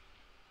trans.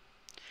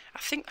 I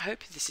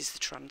hope this is the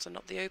trans and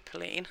not the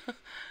opaline.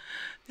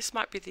 This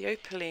might be the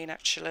opaline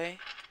actually.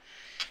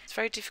 It's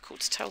very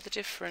difficult to tell the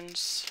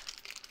difference.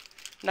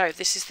 No,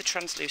 this is the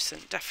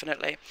translucent,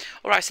 definitely.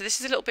 Alright, so this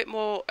is a little bit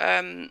more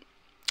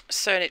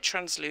Cernit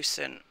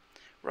translucent,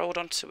 rolled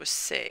onto a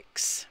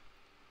 6.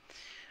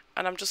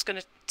 And I'm just going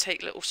to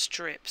take little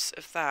strips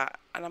of that,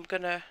 and I'm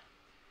going to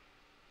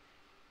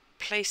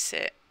place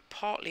it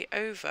partly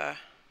over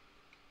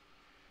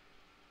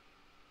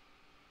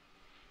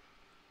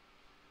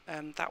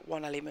that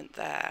one element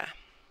there.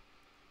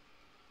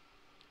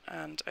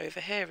 And over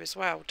here as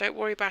well. Don't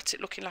worry about it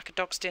looking like a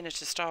dog's dinner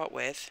to start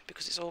with,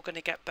 because it's all going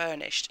to get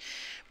burnished.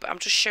 But I'm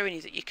just showing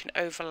you that you can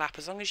overlap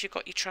as long as you've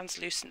got your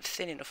translucent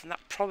thin enough, and that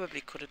probably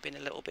could have been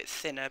a little bit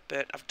thinner,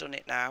 but I've done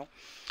it now.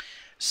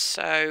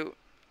 So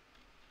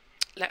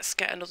let's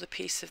get another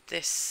piece of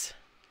this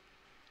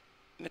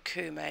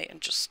Makume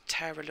and just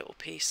tear a little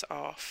piece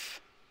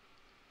off.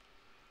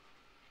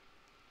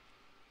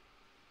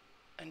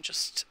 And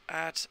just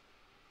add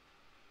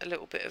a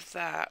little bit of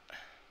that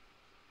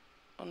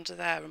under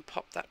there and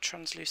pop that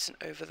translucent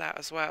over that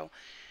as well.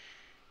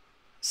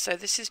 So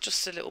this is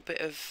just a little bit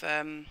of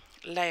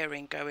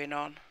layering going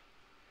on.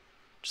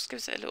 Just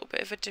gives it a little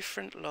bit of a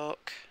different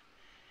look.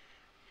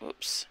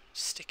 Oops,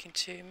 sticking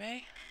to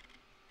me.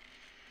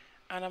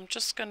 And I'm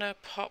just going to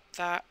pop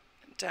that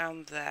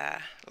down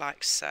there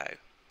like so.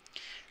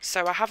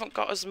 So I haven't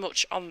got as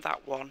much on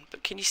that one,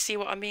 but can you see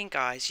what I mean,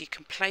 guys? You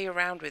can play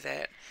around with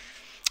it,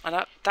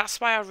 and that's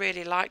why I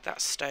really like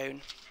that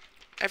stone.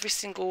 Every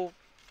single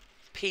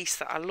piece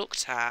that I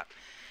looked at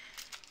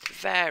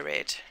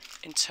varied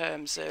in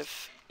terms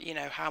of, you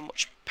know, how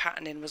much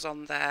patterning was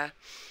on there.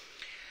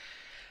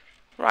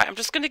 Right, I'm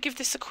just going to give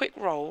this a quick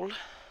roll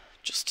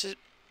just to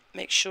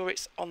make sure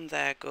it's on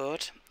there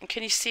good. And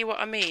can you see what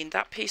I mean?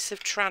 That piece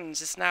of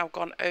trans has now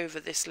gone over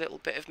this little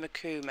bit of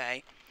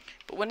Makume,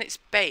 but when it's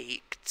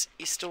baked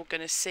you're still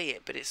going to see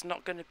it, but it's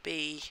not going to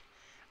be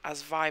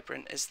as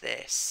vibrant as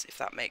this, if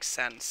that makes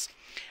sense.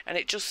 And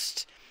it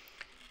just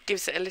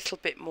gives it a little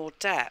bit more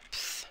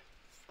depth.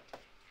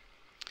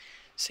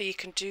 So you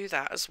can do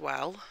that as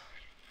well.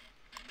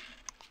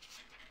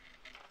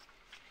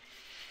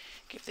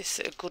 Give this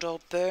a good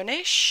old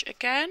burnish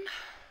again.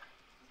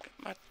 Get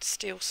my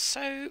steel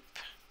soap.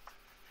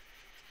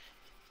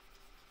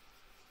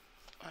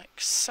 Like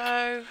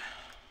so.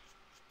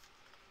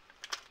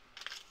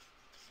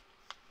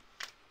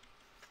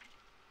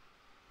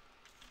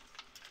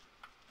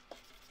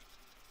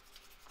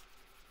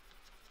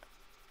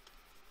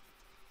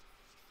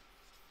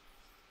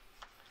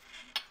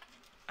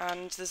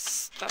 And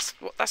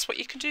that's what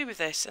you can do with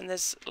this, and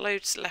there's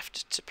loads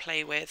left to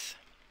play with.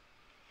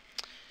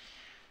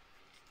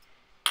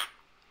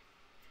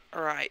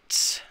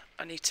 Right,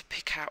 I need to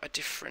pick out a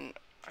different,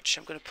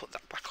 actually I'm going to put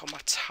that back on my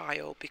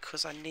tile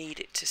because I need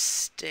it to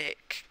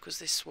stick, because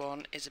this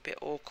one is a bit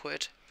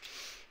awkward.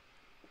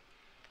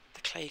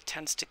 The clay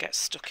tends to get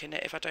stuck in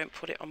it if I don't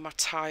put it on my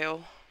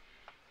tile.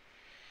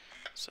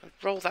 So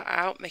roll that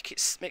out, make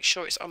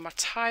sure it's on my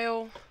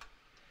tile.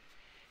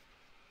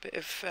 Bit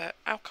of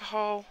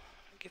alcohol,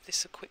 give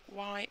this a quick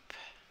wipe.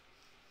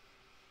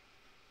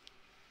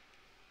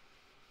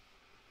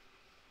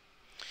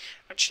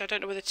 Actually, I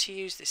don't know whether to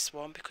use this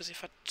one, because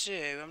if I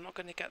do, I'm not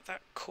going to get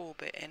that cool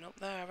bit in up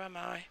there, am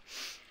I?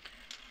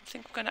 I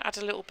think I'm going to add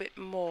a little bit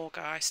more,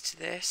 guys, to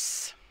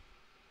this.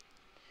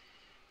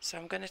 So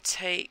I'm going to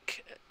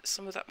take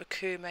some of that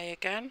mica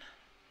again,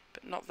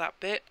 but not that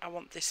bit, I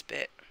want this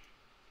bit.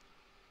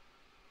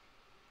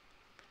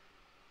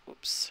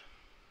 Oops.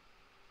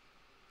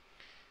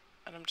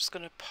 And I'm just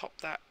going to pop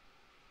that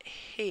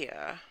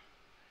here.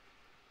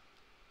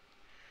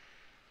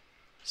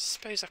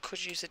 Suppose I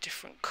could use a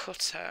different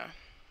cutter.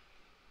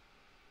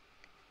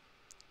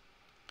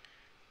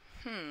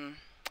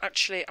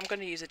 Actually, I'm going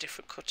to use a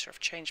different cutter. I've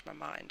changed my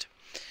mind.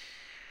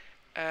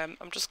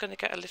 I'm just going to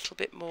get a little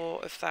bit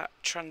more of that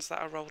trans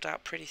that I rolled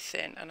out pretty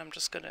thin, and I'm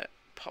just going to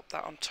pop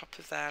that on top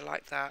of there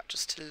like that,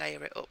 just to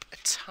layer it up a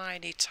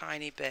tiny,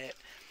 tiny bit.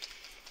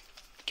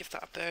 Give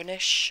that a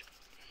burnish.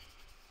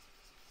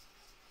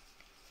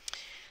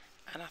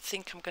 And I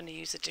think I'm going to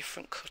use a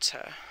different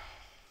cutter.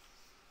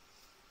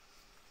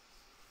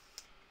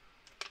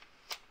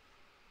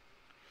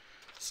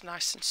 It's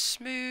nice and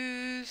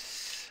smooth.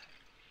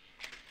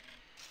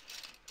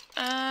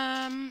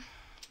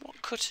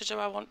 What cutter do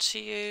I want to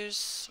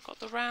use? I've got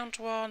the round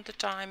one, the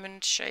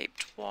diamond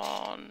shaped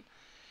one.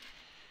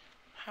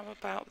 How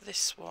about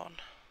this one?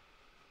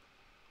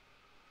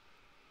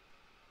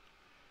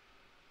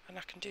 And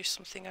I can do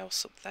something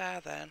else up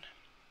there then.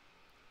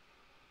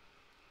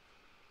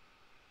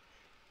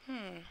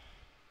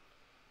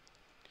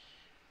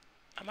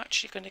 I'm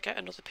actually going to get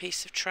another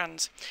piece of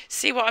trans.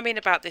 See what I mean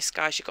about this,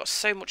 guys? You've got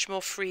so much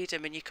more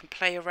freedom and you can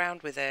play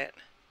around with it.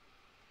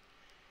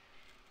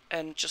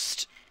 And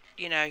just,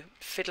 you know,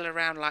 fiddle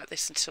around like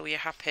this until you're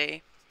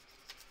happy.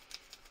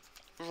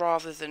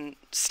 Rather than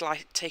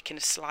taking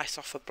a slice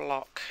off a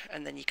block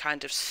and then you're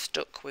kind of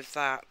stuck with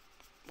that,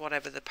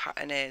 whatever the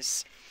pattern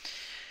is.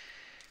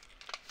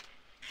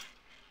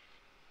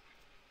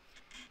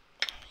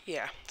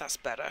 Yeah, that's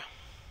better.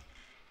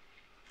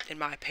 In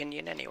my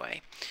opinion,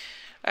 anyway.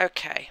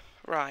 Okay,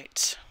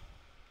 right.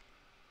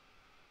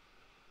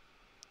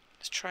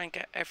 Let's try and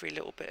get every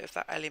little bit of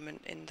that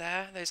element in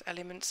there, those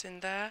elements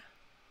in there.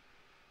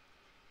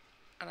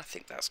 And I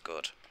think that's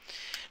good.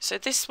 So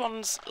this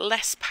one's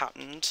less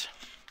patterned.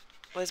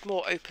 Well, there's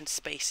more open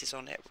spaces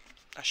on it,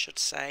 I should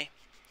say.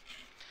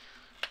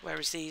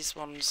 Whereas these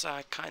ones,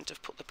 I kind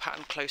of put the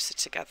pattern closer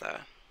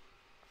together.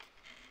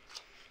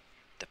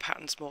 The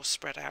pattern's more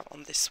spread out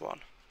on this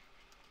one,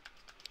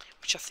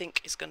 which I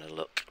think is going to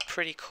look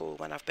pretty cool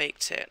when I've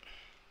baked it.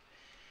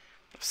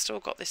 I've still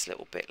got this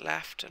little bit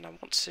left and I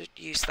want to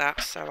use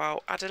that, so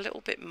I'll add a little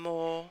bit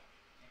more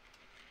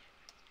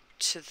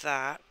to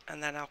that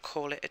and then I'll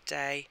call it a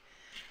day.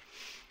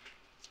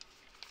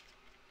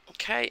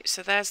 Okay,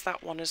 so there's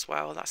that one as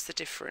well, that's the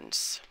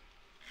difference.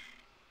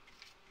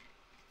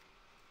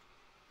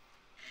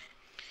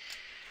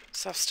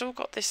 So I've still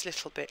got this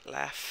little bit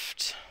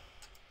left.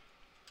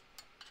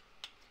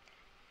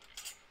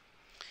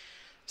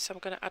 So I'm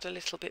going to add a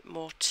little bit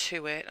more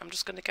to it. I'm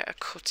just going to get a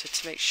cutter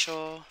to make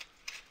sure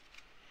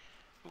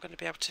I'm going to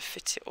be able to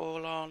fit it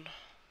all on.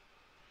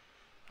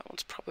 That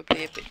one's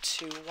probably a bit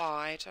too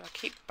wide. I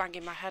keep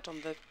banging my head on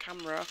the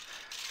camera.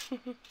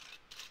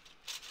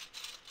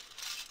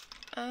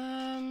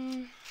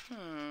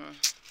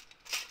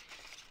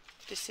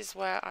 This is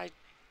where I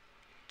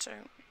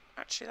don't...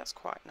 Actually, that's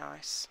quite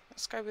nice.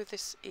 Let's go with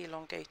this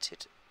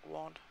elongated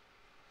one.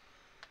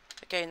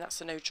 Again,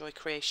 that's a No Joy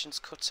Creations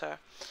cutter.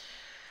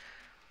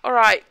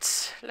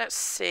 Alright, let's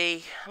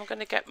see. I'm going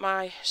to get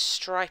my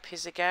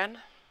stripies again.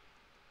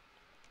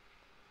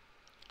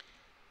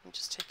 And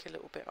just take a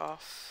little bit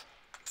off.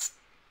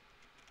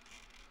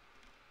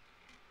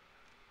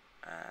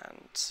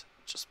 And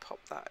just pop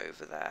that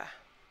over there.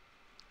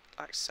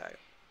 Like so.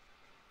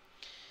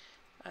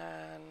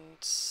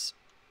 And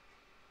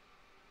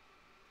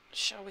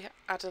shall we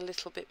add a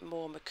little bit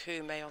more mica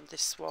on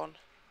this one?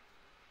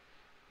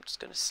 I'm just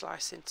going to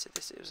slice into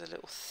this. It was a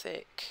little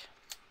thick.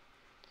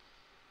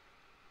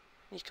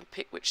 You can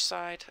pick which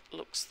side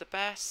looks the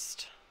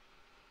best.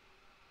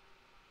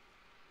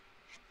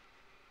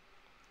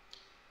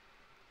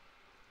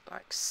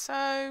 Like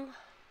so.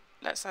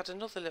 Let's add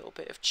another little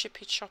bit of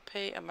chippy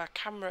choppy, and my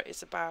camera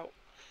is about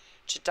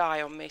to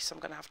die on me, so I'm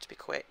going to have to be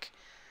quick.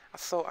 I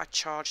thought I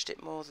charged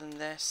it more than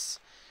this.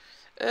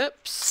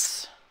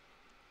 Oops.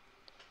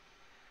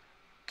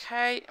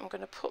 Okay, I'm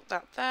going to put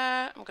that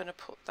there. I'm going to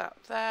put that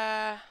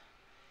there.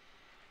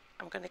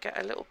 I'm going to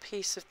get a little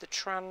piece of the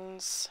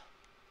trans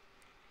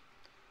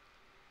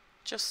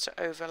just to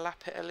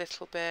overlap it a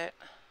little bit.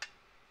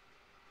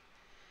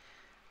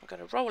 I'm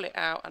going to roll it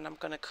out and I'm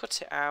going to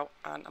cut it out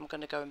and I'm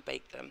going to go and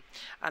bake them.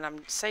 And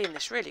I'm saying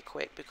this really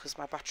quick because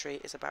my battery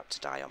is about to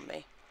die on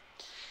me.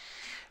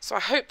 So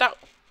I hope that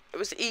it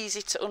was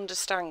easy to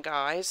understand,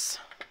 guys.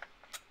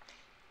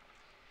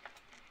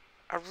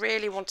 I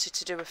really wanted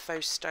to do a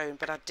faux stone,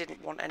 but I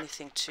didn't want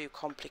anything too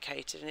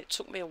complicated, and it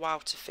took me a while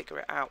to figure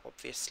it out,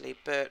 obviously,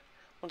 but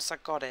once I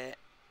got it,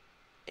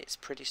 it's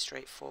pretty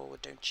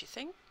straightforward, don't you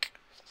think?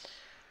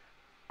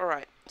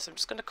 Alright, so I'm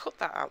just going to cut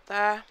that out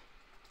there,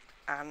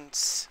 and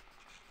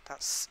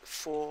that's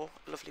 4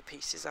 lovely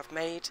pieces I've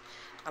made,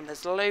 and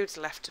there's loads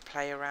left to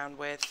play around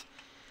with.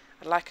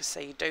 And like I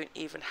say, you don't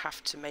even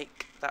have to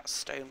make that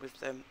stone with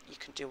them. You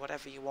can do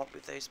whatever you want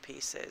with those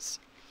pieces.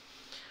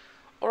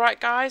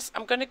 Alright guys,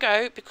 I'm going to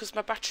go because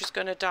my battery's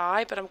going to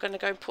die, but I'm going to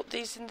go and put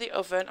these in the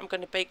oven. I'm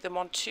going to bake them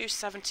on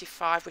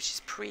 275, which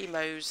is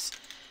Premo's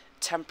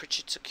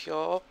temperature to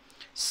cure.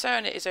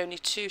 Cernit is only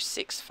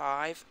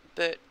 265,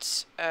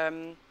 but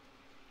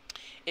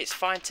it's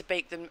fine to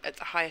bake them at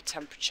the higher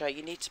temperature.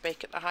 You need to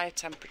bake at the higher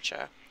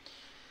temperature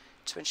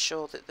to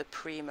ensure that the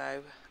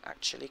Premo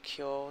actually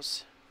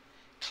cures.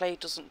 Clay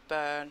doesn't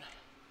burn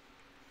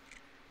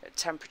at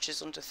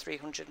temperatures under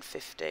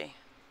 350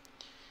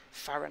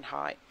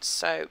 Fahrenheit.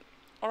 So,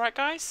 alright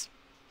guys,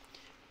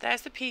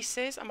 there's the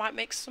pieces. I might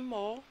make some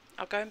more.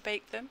 I'll go and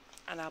bake them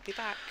and I'll be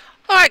back.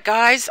 Alright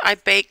guys, I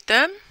baked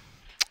them,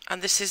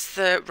 and this is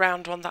the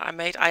round one that I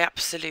made. I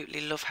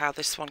absolutely love how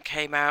this one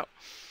came out,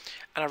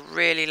 and I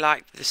really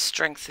like the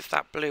strength of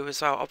that blue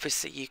as well.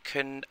 Obviously you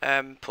can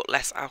put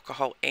less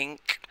alcohol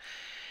ink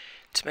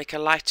to make a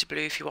lighter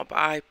blue if you want, but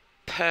I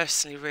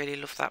personally really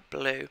love that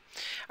blue.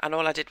 And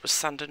all I did was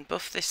sand and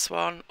buff this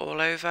one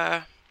all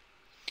over.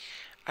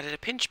 I did a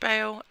pinch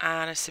bail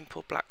and a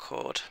simple black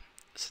cord.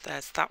 So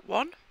there's that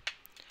one.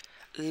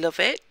 Love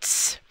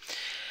it.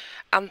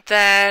 And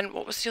then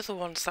what was the other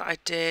ones that I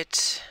did?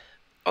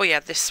 Oh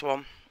yeah, this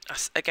one. I,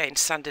 again,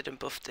 sanded and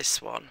buffed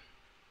this one,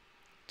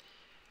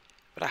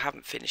 but I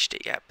haven't finished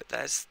it yet. But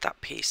there's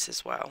that piece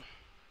as well.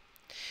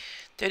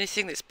 The only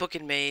thing that's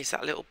bugging me is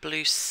that little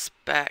blue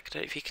speck. I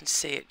don't know if you can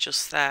see it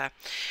just there.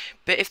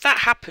 But if that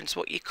happens,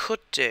 what you could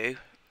do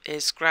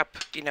is grab,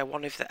 you know,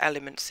 one of the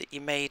elements that you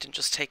made and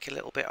just take a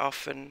little bit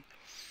off and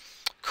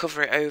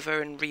cover it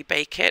over and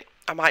rebake it.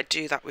 I might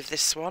do that with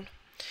this one.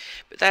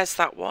 But there's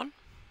that one.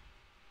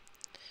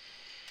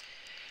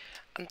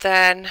 And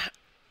then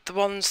the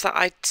ones that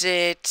I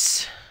did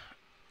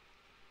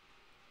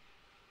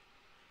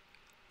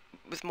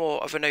with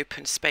more of an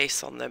open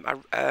space on them, I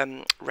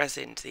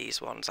resined these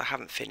ones. I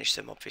haven't finished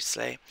them,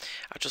 obviously.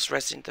 I just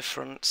resined the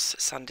fronts,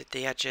 sanded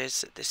the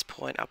edges. At this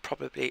point I'll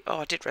probably,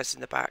 oh, I did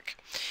resin the back.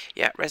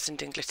 Yeah,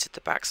 resined and glittered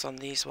the backs on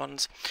these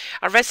ones.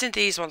 I resined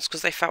these ones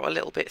because they felt a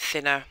little bit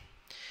thinner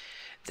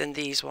than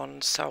these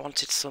ones, so I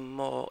wanted some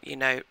more, you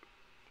know,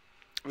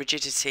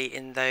 rigidity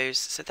in those.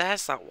 So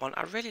there's that one.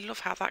 I really love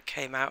how that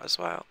came out as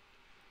well.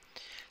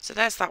 So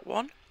there's that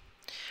one,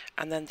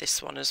 and then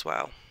this one as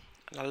well.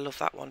 And I love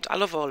that one. I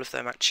love all of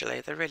them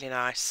actually. They're really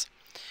nice.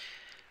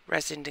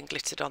 Resined and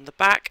glittered on the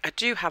back. I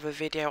do have a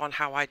video on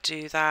how I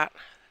do that,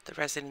 the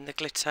resin and the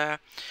glitter,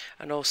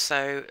 and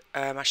also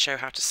I show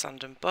how to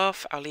sand and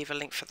buff. I'll leave a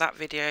link for that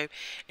video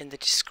in the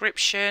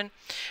description.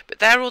 But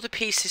they're all the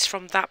pieces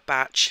from that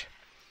batch,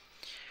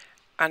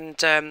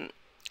 and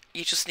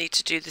you just need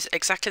to do this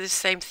exactly the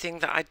same thing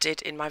that I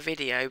did in my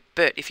video.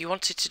 But if you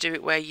wanted to do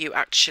it where you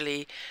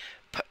actually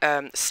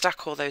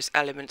stack all those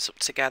elements up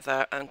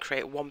together and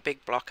create one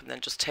big block and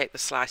then just take the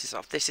slices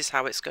off, this is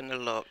how it's going to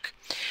look.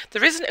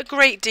 There isn't a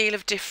great deal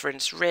of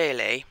difference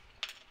really.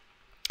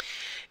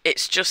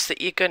 It's just that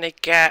you're going to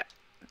get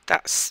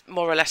that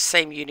more or less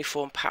same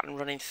uniform pattern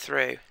running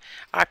through.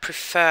 I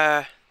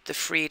prefer the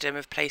freedom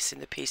of placing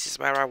the pieces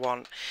where I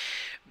want,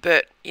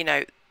 but you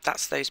know,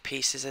 that's those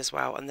pieces as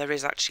well. And there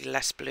is actually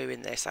less blue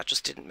in this. I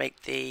just didn't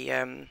make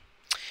the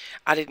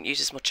I didn't use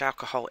as much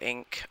alcohol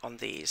ink on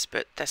these,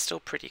 but they're still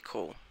pretty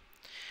cool.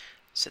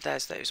 So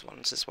there's those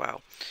ones as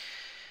well.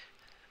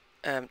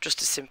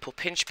 Just a simple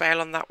pinch bail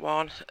on that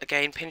one.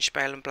 Again, pinch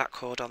bail and black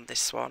cord on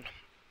this one.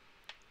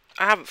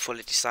 I haven't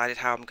fully decided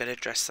how I'm going to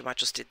dress them. I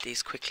just did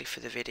these quickly for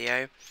the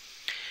video.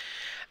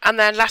 And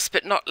then last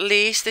but not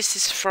least, this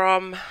is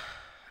from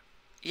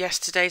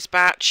yesterday's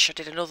batch. I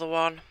did another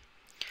one.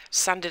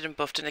 Sanded and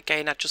buffed, and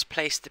again I just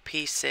placed the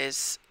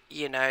pieces,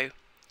 you know,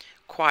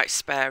 quite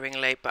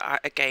sparingly, but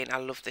again I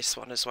love this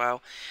one as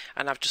well.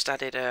 And I've just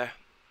added a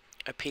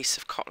piece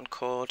of cotton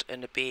cord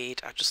and a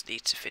bead. I just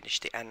need to finish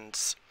the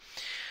ends.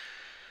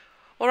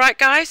 Alright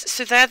guys,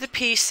 so they're the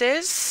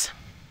pieces.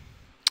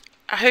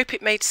 I hope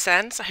it made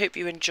sense. I hope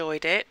you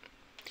enjoyed it.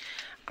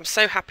 I'm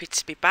so happy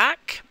to be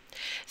back.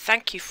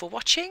 Thank you for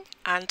watching,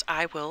 and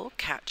I will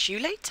catch you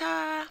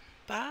later.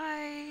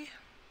 Bye.